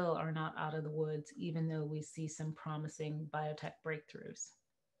still are not out of the woods, even though we see some promising biotech breakthroughs.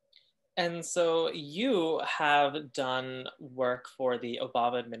 And so you have done work for the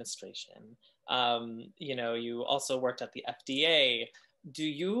Obama administration. You also worked at the FDA. Do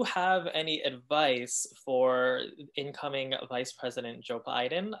you have any advice for incoming Vice President Joe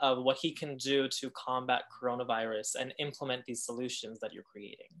Biden of what he can do to combat coronavirus and implement these solutions that you're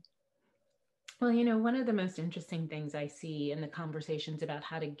creating? Well, one of the most interesting things I see in the conversations about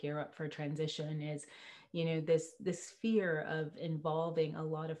how to gear up for transition is, this fear of involving a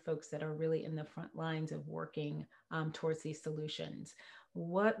lot of folks that are really in the front lines of working towards these solutions.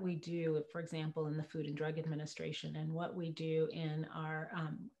 What we do, for example, in the Food and Drug Administration, and what we do in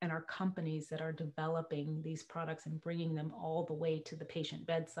our companies that are developing these products and bringing them all the way to the patient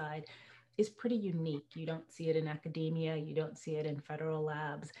bedside, is pretty unique. You don't see it in academia. You don't see it in federal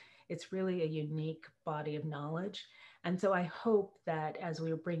labs. It's really a unique body of knowledge. And so I hope that as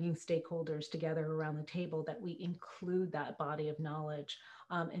we're bringing stakeholders together around the table, that we include that body of knowledge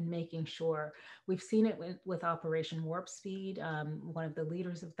in making sure. We've seen it with Operation Warp Speed. One of the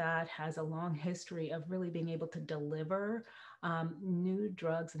leaders of that has a long history of really being able to deliver new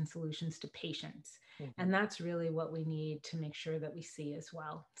drugs and solutions to patients. Mm-hmm. And that's really what we need to make sure that we see as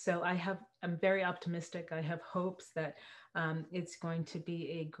well. So I'm very optimistic. I have hopes that it's going to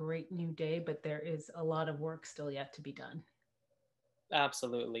be a great new day, but there is a lot of work still yet to be done.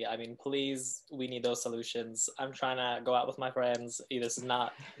 Absolutely. I mean, please, we need those solutions. I'm trying to go out with my friends. We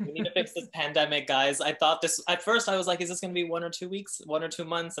need to fix this pandemic, guys. I thought at first I was like, is this going to be 1 or 2 weeks, 1 or 2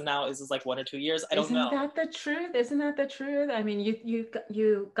 months? And now is this like 1 or 2 years? I don't know. Isn't that the truth? Isn't that the truth? I mean,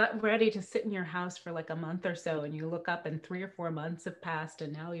 you got ready to sit in your house for like a month or so, and you look up and 3 or 4 months have passed,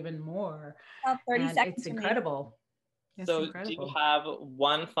 and now even more. 30 and seconds. It's incredible. So do you have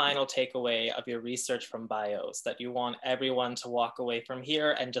one final takeaway of your research from BIOS that you want everyone to walk away from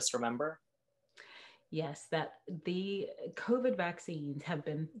here and just remember? Yes, that the COVID vaccines have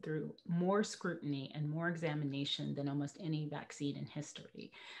been through more scrutiny and more examination than almost any vaccine in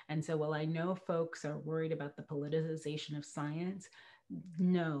history. And so while I know folks are worried about the politicization of science,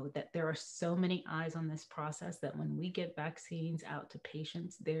 know that there are so many eyes on this process that when we get vaccines out to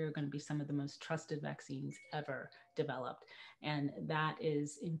patients, they're going to be some of the most trusted vaccines ever developed. And that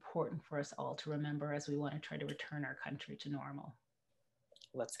is important for us all to remember as we want to try to return our country to normal.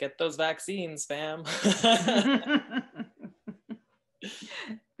 Let's get those vaccines, fam.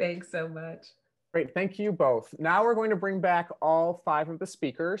 Thanks so much. Great, thank you both. Now we're going to bring back all 5 of the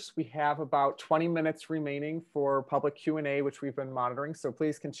speakers. We have about 20 minutes remaining for public Q&A, which we've been monitoring. So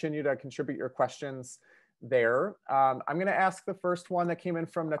please continue to contribute your questions there. I'm going to ask the first one that came in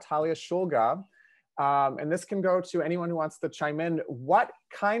from Natalia Shulga. And this can go to anyone who wants to chime in. What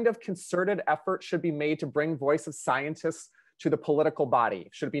kind of concerted effort should be made to bring voice of scientists to the political body?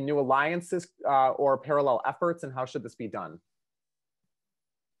 Should it be new alliances or parallel efforts, and how should this be done?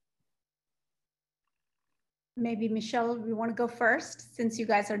 Maybe Michelle, we want to go first since you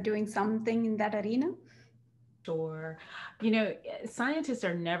guys are doing something in that arena. Sure. Scientists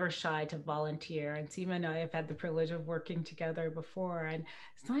are never shy to volunteer, and Seema and I have had the privilege of working together before, and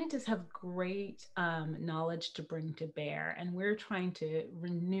scientists have great knowledge to bring to bear, and we're trying to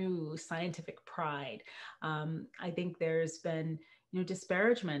renew scientific pride. I think there's been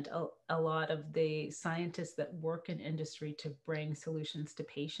disparagement a lot of the scientists that work in industry to bring solutions to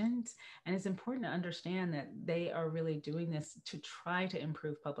patients. And it's important to understand that they are really doing this to try to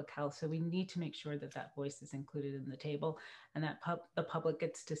improve public health. So we need to make sure that that voice is included in the table, and that the public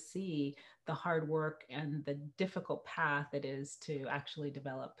gets to see the hard work and the difficult path it is to actually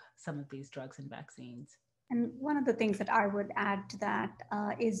develop some of these drugs and vaccines. And one of the things that I would add to that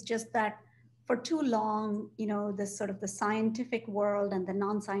is just that for too long, this sort of the scientific world and the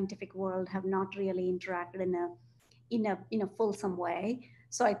non-scientific world have not really interacted in a fulsome way.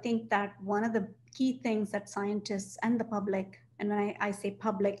 So I think that one of the key things that scientists and the public, and when I say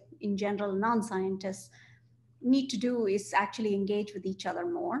public in general, non-scientists, need to do is actually engage with each other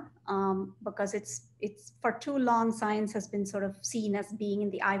more, because it's for too long, science has been sort of seen as being in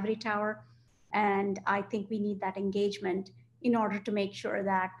the ivory tower. And I think we need that engagement in order to make sure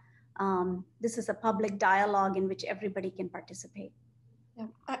that this is a public dialogue in which everybody can participate. Yeah,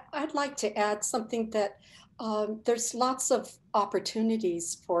 I'd like to add something that there's lots of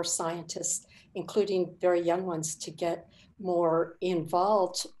opportunities for scientists, including very young ones, to get more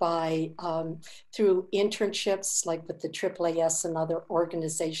involved by through internships like with the AAAS and other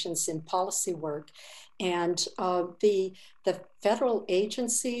organizations in policy work. And the the federal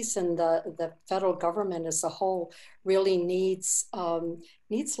agencies and the federal government as a whole really needs a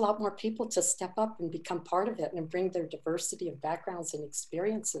lot more people to step up and become part of it and bring their diversity of backgrounds and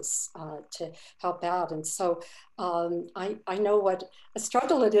experiences to help out. And so I know what a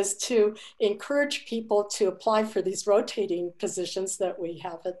struggle it is to encourage people to apply for these rotating positions that we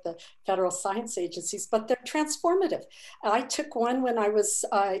have at the federal science agencies, but they're transformative. I took one when I was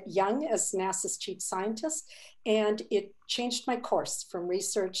young as NASA's chief scientist, and it changed my course from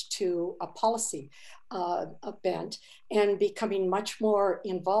research to a policy bent, and becoming much more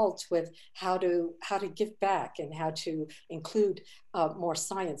involved with how to give back and how to include more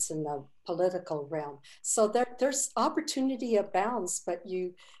science in the political realm. So there's opportunity abounds, but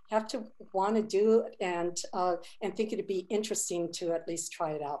you have to want to do it and think it'd be interesting to at least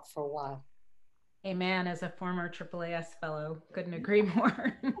try it out for a while. Amen. As a former AAAS fellow, couldn't agree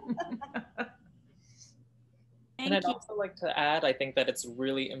more. And I'd also like to add, I think that it's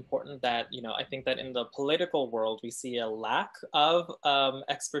really important that, I think that in the political world, we see a lack of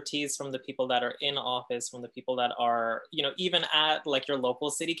expertise from the people that are in office, from the people that are, even at like your local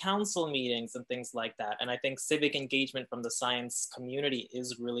city council meetings and things like that. And I think civic engagement from the science community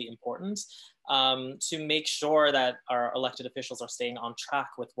is really important to make sure that our elected officials are staying on track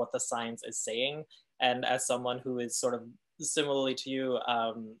with what the science is saying. And as someone who is sort of similarly to you,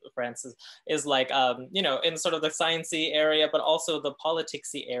 Francis, is like, in sort of the sciencey area, but also the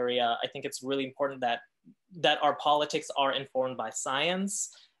politicsy area, I think it's really important that our politics are informed by science.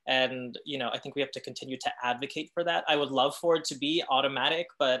 And, I think we have to continue to advocate for that. I would love for it to be automatic,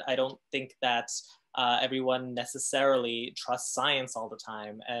 but I don't think that everyone necessarily trusts science all the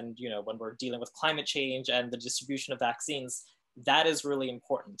time. And, when we're dealing with climate change and the distribution of vaccines, that is really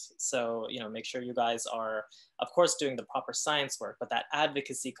important. So, make sure you guys are, of course, doing the proper science work, but that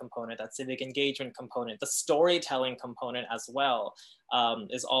advocacy component, that civic engagement component, the storytelling component as well,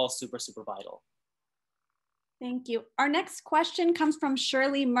 is all super, super vital. Thank you. Our next question comes from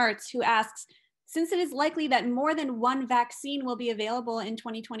Shirley Mertz, who asks, since it is likely that more than one vaccine will be available in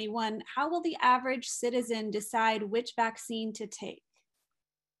 2021, how will the average citizen decide which vaccine to take?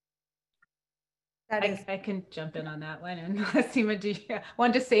 I can jump in on that one, and Seema, do you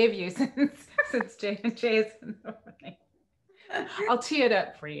want to save you since J&J is in the running? I'll tee it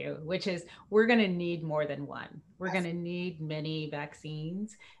up for you, which is we're going to need more than one. We're going to need many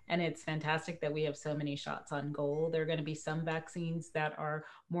vaccines, and it's fantastic that we have so many shots on goal. There are going to be some vaccines that are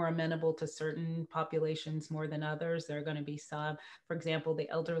more amenable to certain populations more than others. There are going to be some, for example, the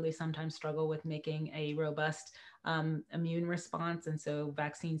elderly sometimes struggle with making a robust immune response. And so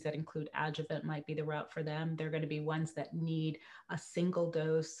vaccines that include adjuvant might be the route for them. They're going to be ones that need a single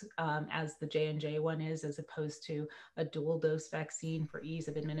dose, as the J&J one is, as opposed to a dual dose vaccine for ease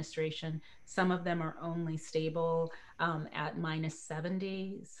of administration. Some of them are only stable at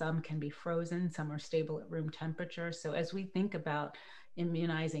 -70. Some can be frozen. Some are stable at room temperature. So as we think about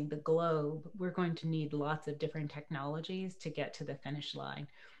immunizing the globe, we're going to need lots of different technologies to get to the finish line.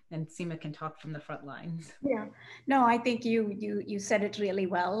 And Seema can talk from the front lines. Yeah, no, I think you said it really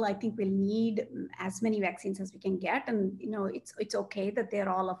well. I think we'll need as many vaccines as we can get, and it's okay that they're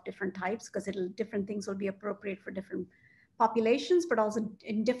all of different types, because different things will be appropriate for different populations, but also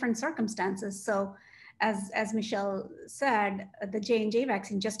in different circumstances. So, as Michelle said, the J&J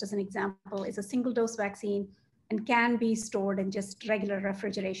vaccine, just as an example, is a single dose vaccine and can be stored in just regular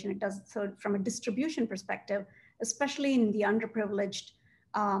refrigeration. It does so from a distribution perspective, especially in the underprivileged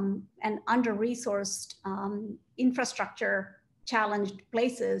and under-resourced infrastructure challenged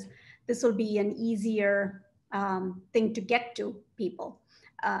places. This will be an easier thing to get to people,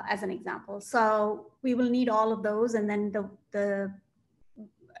 as an example. So we will need all of those. And then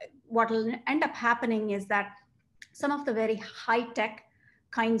what will end up happening is that some of the very high-tech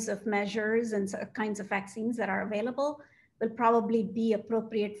kinds of measures and kinds of vaccines that are available will probably be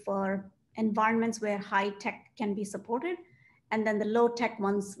appropriate for environments where high-tech can be supported. And then the low-tech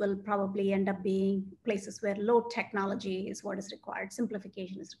ones will probably end up being places where low technology is what is required,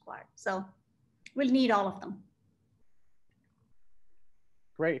 simplification is required. So we'll need all of them.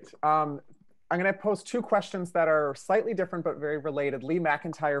 Great. I'm going to pose two questions that are slightly different but very related. Lee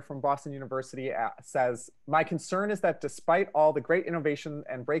McIntyre from Boston University says, my concern is that despite all the great innovation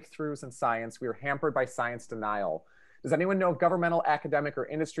and breakthroughs in science, we are hampered by science denial. Does anyone know of governmental, academic, or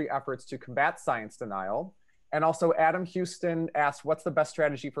industry efforts to combat science denial? And also Adam Houston asked, what's the best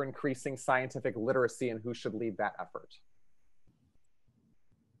strategy for increasing scientific literacy and who should lead that effort?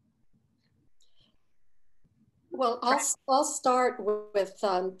 Well, I'll start with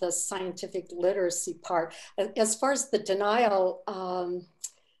the scientific literacy part. As far as the denial,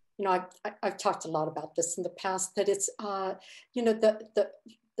 you know, I've talked a lot about this in the past, that it's, you know, the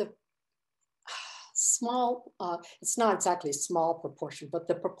small, it's not exactly a small proportion, but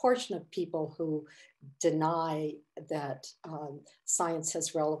the proportion of people who deny that science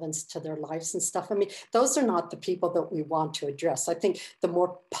has relevance to their lives and stuff. I mean, those are not the people that we want to address. I think the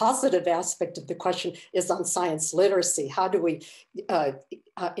more positive aspect of the question is on science literacy. How do we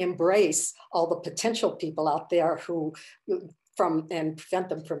embrace all the potential people out there who and prevent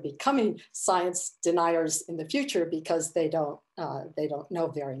them from becoming science deniers in the future because they don't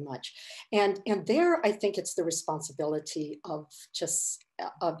know very much. And there, I think it's the responsibility of just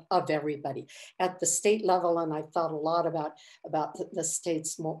of everybody at the state level. And I've thought a lot about the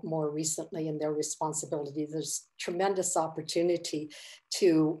states more recently and their responsibility. There's tremendous opportunity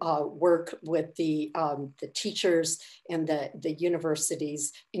to work with the teachers and the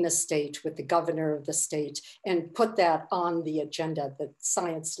universities in a state, with the governor of the state, and put that on the agenda, that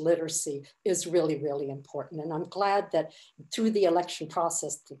science literacy is really, really important. And I'm glad that through the election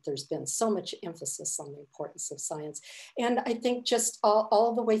process that there's been so much emphasis on the importance of science. And I think just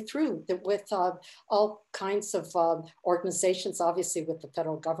all the way through that, with all kinds of organizations, obviously with the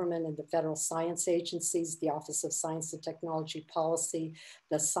federal government and the federal science agencies, the Office of Science and Technology Policy,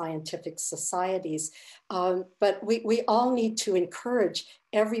 the scientific societies. But we all need to encourage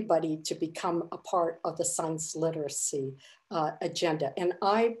everybody to become a part of the science literacy agenda. And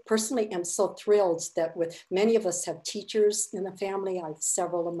I personally am so thrilled that with many of us have teachers in the family, I have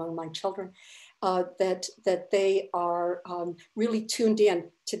several among my children, that they are really tuned in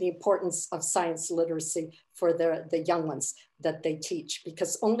to the importance of science literacy for the young ones that they teach,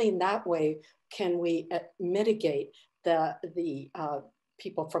 because only in that way can we mitigate the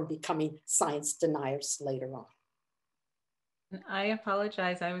people from becoming science deniers later on. I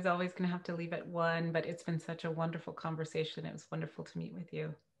apologize. I was always going to have to leave at 1, but it's been such a wonderful conversation. It was wonderful to meet with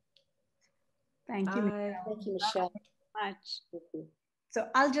you. Thank you, Michelle. Thank you, Michelle. Much. So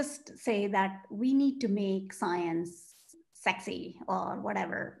I'll just say that we need to make science sexy, or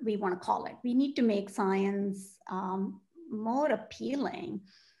whatever we want to call it. We need to make science more appealing.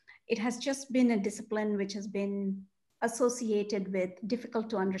 It has just been a discipline which has been associated with difficult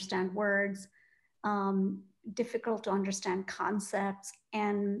to understand words, difficult to understand concepts,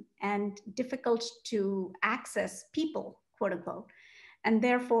 and difficult to access people, quote unquote. And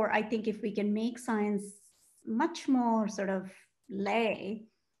therefore, I think if we can make science much more sort of lay,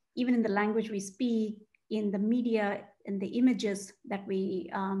 even in the language we speak, in the media, in the images that we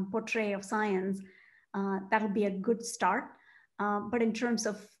portray of science, that'll be a good start. But in terms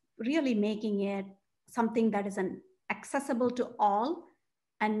of really making it something that is accessible to all,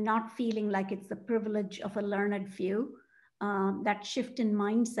 and not feeling like it's the privilege of a learned few, that shift in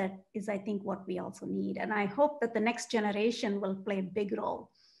mindset is, I think, what we also need. And I hope that the next generation will play a big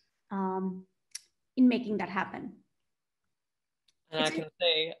role in making that happen. And I can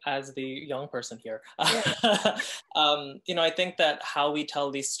say, as the young person here, Yeah. you know, I think that how we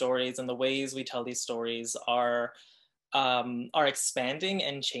tell these stories and the ways we tell these stories are expanding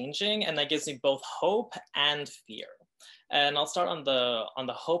and changing, and that gives me both hope and fear. And I'll start on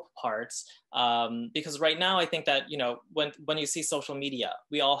the hope part, because right now I think that, you know, when you see social media,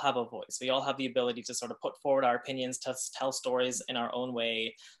 we all have a voice. We all have the ability to sort of put forward our opinions, to tell stories in our own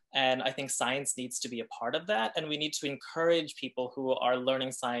way. And I think science needs to be a part of that. And we need to encourage people who are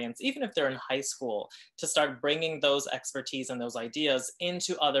learning science, even if they're in high school, to start bringing those expertise and those ideas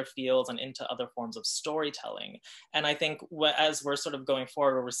into other fields and into other forms of storytelling. And I think as we're sort of going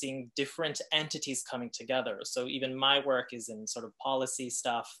forward, we're seeing different entities coming together. So even my work is in sort of policy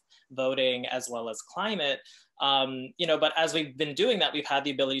stuff, voting, as well as climate. You know, but as we've been doing that, we've had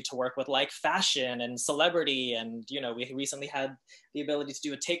the ability to work with like fashion and celebrity. And, you know, we recently had the ability to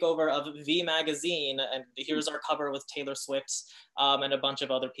do a takeover of V magazine. And here's our cover with Taylor Swift and a bunch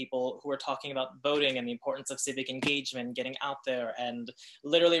of other people who are talking about voting and the importance of civic engagement, getting out there and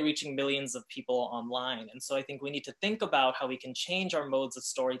literally reaching millions of people online. And so I think we need to think about how we can change our modes of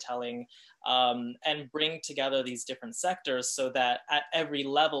storytelling and bring together these different sectors so that at every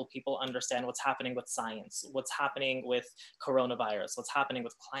level, people understand what's happening with science, what's happening with coronavirus, what's happening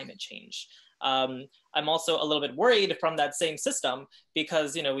with climate change. I'm also a little bit worried from that same system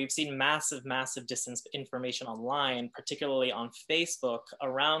because, you know, we've seen massive disinformation online, particularly on Facebook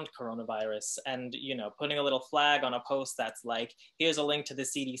around coronavirus. And, you know, putting a little flag on a post that's like, here's a link to the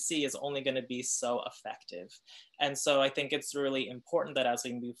CDC is only going to be so effective. And so I think it's really important that as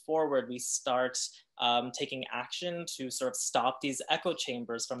we move forward, we start taking action to sort of stop these echo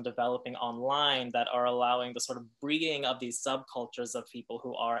chambers from developing online that are allowing the sort of breeding of these subcultures of people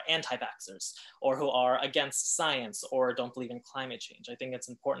who are anti-vaxxers. science, or who are against science, or don't believe in climate change. I think it's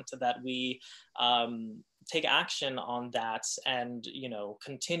important that we take action on that, and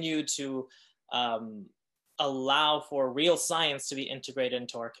continue to allow for real science to be integrated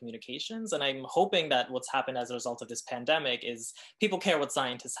into our communications. And I'm hoping that what's happened as a result of this pandemic is people care what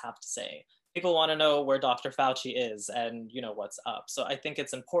scientists have to say. People want to know where Dr. Fauci is and what's up. So I think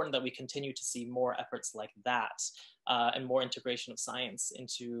it's important that we continue to see more efforts like that, and more integration of science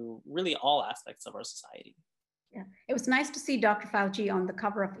into really all aspects of our society. Yeah, it was nice to see Dr. Fauci on the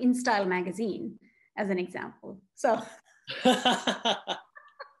cover of InStyle magazine as an example. So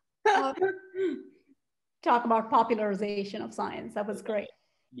talk about popularization of science. That was great.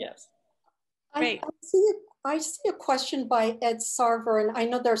 Yes. Great. I see a question by Ed Sarver, and I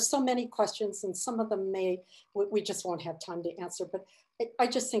know there are so many questions, and some of them we just won't have time to answer, but I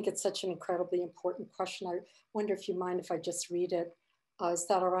just think it's such an incredibly important question. I wonder if you mind if I just read it. Is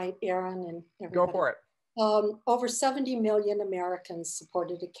that all right, Aaron and everybody? Go for it. Over 70 million Americans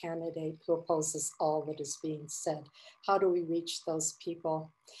supported a candidate who opposes all that is being said. How do we reach those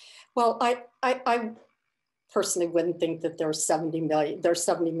people? Well, I personally wouldn't think that there's 70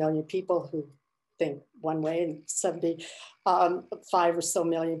 million people who think one way and 75 or so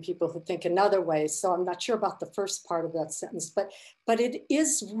million people who think another way. So I'm not sure about the first part of that sentence, but it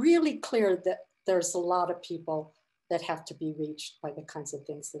is really clear that there's a lot of people that have to be reached by the kinds of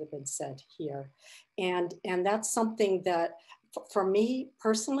things that have been said here. And that's something that for me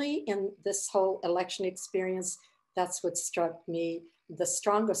personally in this whole election experience, that's what struck me the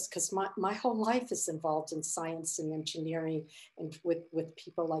strongest, because my whole life is involved in science and engineering, and with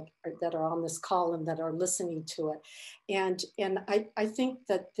people like that are on this call and that are listening to it. And I think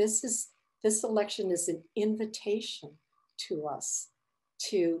that this election is an invitation to us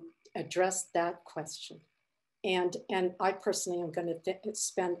to address that question. And I personally am going to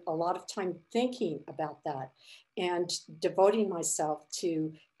spend a lot of time thinking about that and devoting myself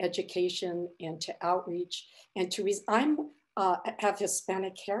to education and to outreach and to have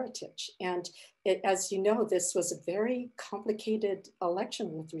Hispanic heritage. And as you know, this was a very complicated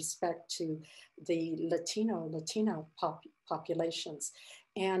election with respect to the Latino populations.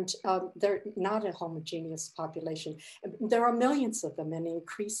 And they're not a homogeneous population. There are millions of them and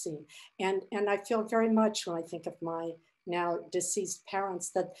increasing. And I feel very much when I think of my now deceased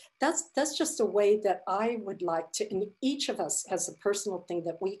parents, that's just a way that I would like to, and each of us has a personal thing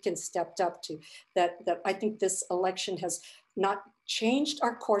that we can step up to, that I think this election has not changed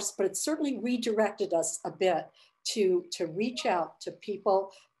our course, but it certainly redirected us a bit to reach out to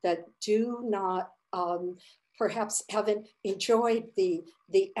people that do not perhaps haven't enjoyed the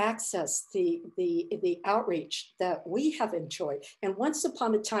access, the outreach that we have enjoyed. And once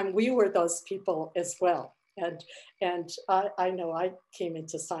upon a time, we were those people as well. And I know I came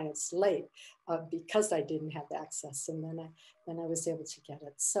into science late because I didn't have access, and then I was able to get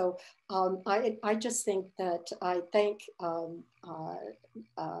it. So I just think that I thank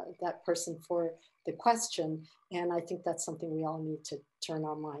that person for the question, and I think that's something we all need to turn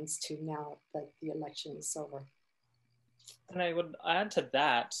our minds to now that the election is over. And I would add to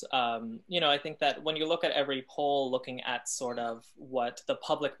that, I think that when you look at every poll looking at sort of what the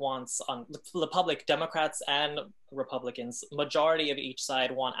public wants on the public, Democrats and Republicans, majority of each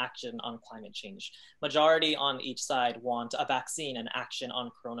side want action on climate change. Majority on each side want a vaccine and action on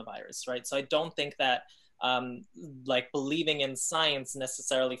coronavirus, right? So I don't think that believing in science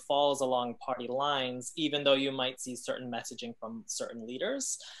necessarily falls along party lines, even though you might see certain messaging from certain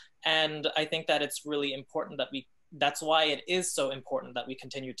leaders. And I think that it's really important that that's why it is so important that we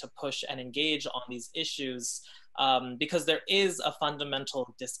continue to push and engage on these issues, because there is a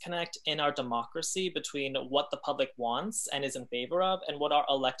fundamental disconnect in our democracy between what the public wants and is in favor of and what our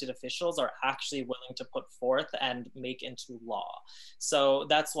elected officials are actually willing to put forth and make into law. So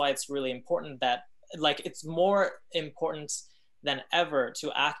that's why it's really important that, it's more important than ever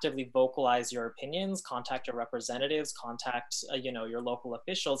to actively vocalize your opinions, contact your representatives, contact your local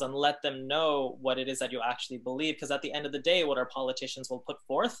officials, and let them know what it is that you actually believe. Because at the end of the day, what our politicians will put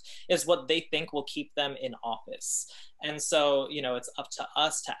forth is what they think will keep them in office. And so, it's up to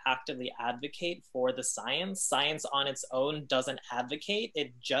us to actively advocate for the science. Science on its own doesn't advocate.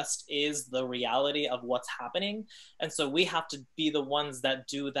 It just is the reality of what's happening. And so we have to be the ones that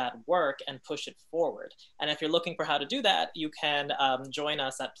do that work and push it forward. And if you're looking for how to do that, you can join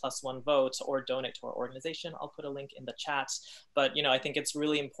us at +1 Vote or donate to our organization. I'll put a link in the chat. But, I think it's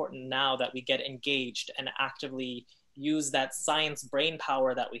really important now that we get engaged and actively use that science brain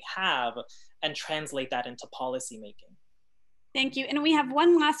power that we have and translate that into policy making. Thank you. And we have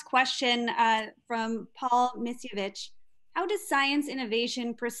one last question from Paul Misiewicz. How does science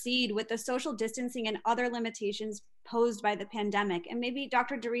innovation proceed with the social distancing and other limitations posed by the pandemic? And maybe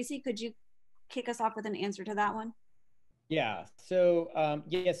Dr. DeRisi, could you kick us off with an answer to that one? Yeah, so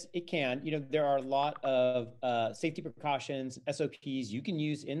yes, it can. You know, there are a lot of safety precautions, SOPs you can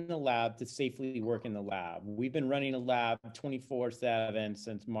use in the lab to safely work in the lab. We've been running a lab 24/7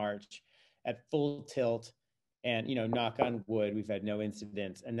 since March at full tilt. And, you know, knock on wood, we've had no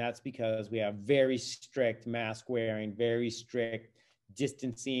incidents. And that's because we have very strict mask wearing, very strict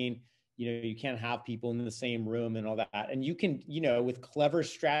distancing. You know, you can't have people in the same room and all that. And you can, you know, with clever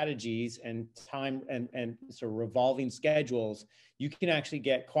strategies and time and sort of revolving schedules, you can actually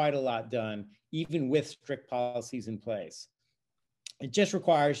get quite a lot done, even with strict policies in place. It just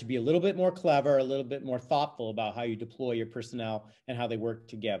requires you to be a little bit more clever, a little bit more thoughtful about how you deploy your personnel and how they work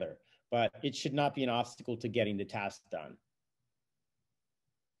together. But it should not be an obstacle to getting the task done.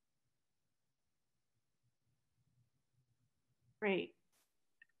 Great.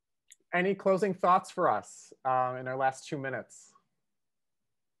 Any closing thoughts for us in our last 2 minutes?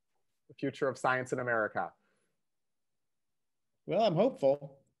 The future of science in America. Well, I'm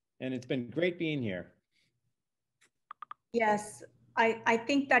hopeful, and it's been great being here. Yes, I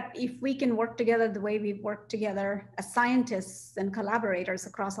think that if we can work together the way we've worked together as scientists and collaborators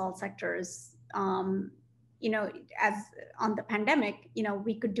across all sectors, you know, as on the pandemic, you know,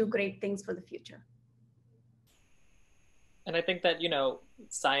 we could do great things for the future. And I think that, you know,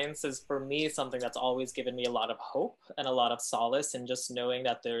 science is for me something that's always given me a lot of hope and a lot of solace in just knowing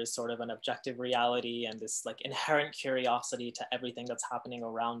that there's sort of an objective reality and this like inherent curiosity to everything that's happening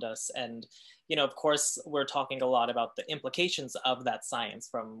around us. And, you know, of course, we're talking a lot about the implications of that science,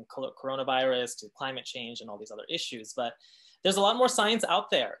 from coronavirus to climate change and all these other issues. But there's a lot more science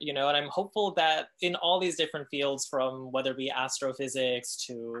out there, you know, and I'm hopeful that in all these different fields, from whether it be astrophysics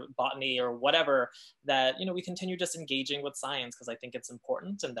to botany or whatever, that, you know, we continue just engaging with science, because I think it's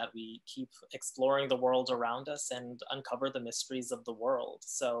important, and that we keep exploring the world around us and uncover the mysteries of the world.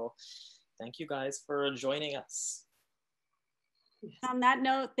 So thank you guys for joining us. On that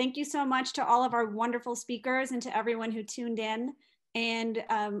note, thank you so much to all of our wonderful speakers and to everyone who tuned in. And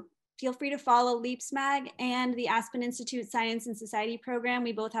feel free to follow LeapsMag and the Aspen Institute Science and Society program.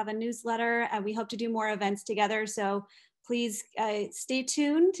 We both have a newsletter, and we hope to do more events together. So please stay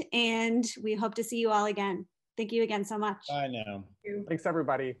tuned, and we hope to see you all again. Thank you again so much. Bye now. Thanks,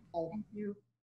 everybody. Thank you.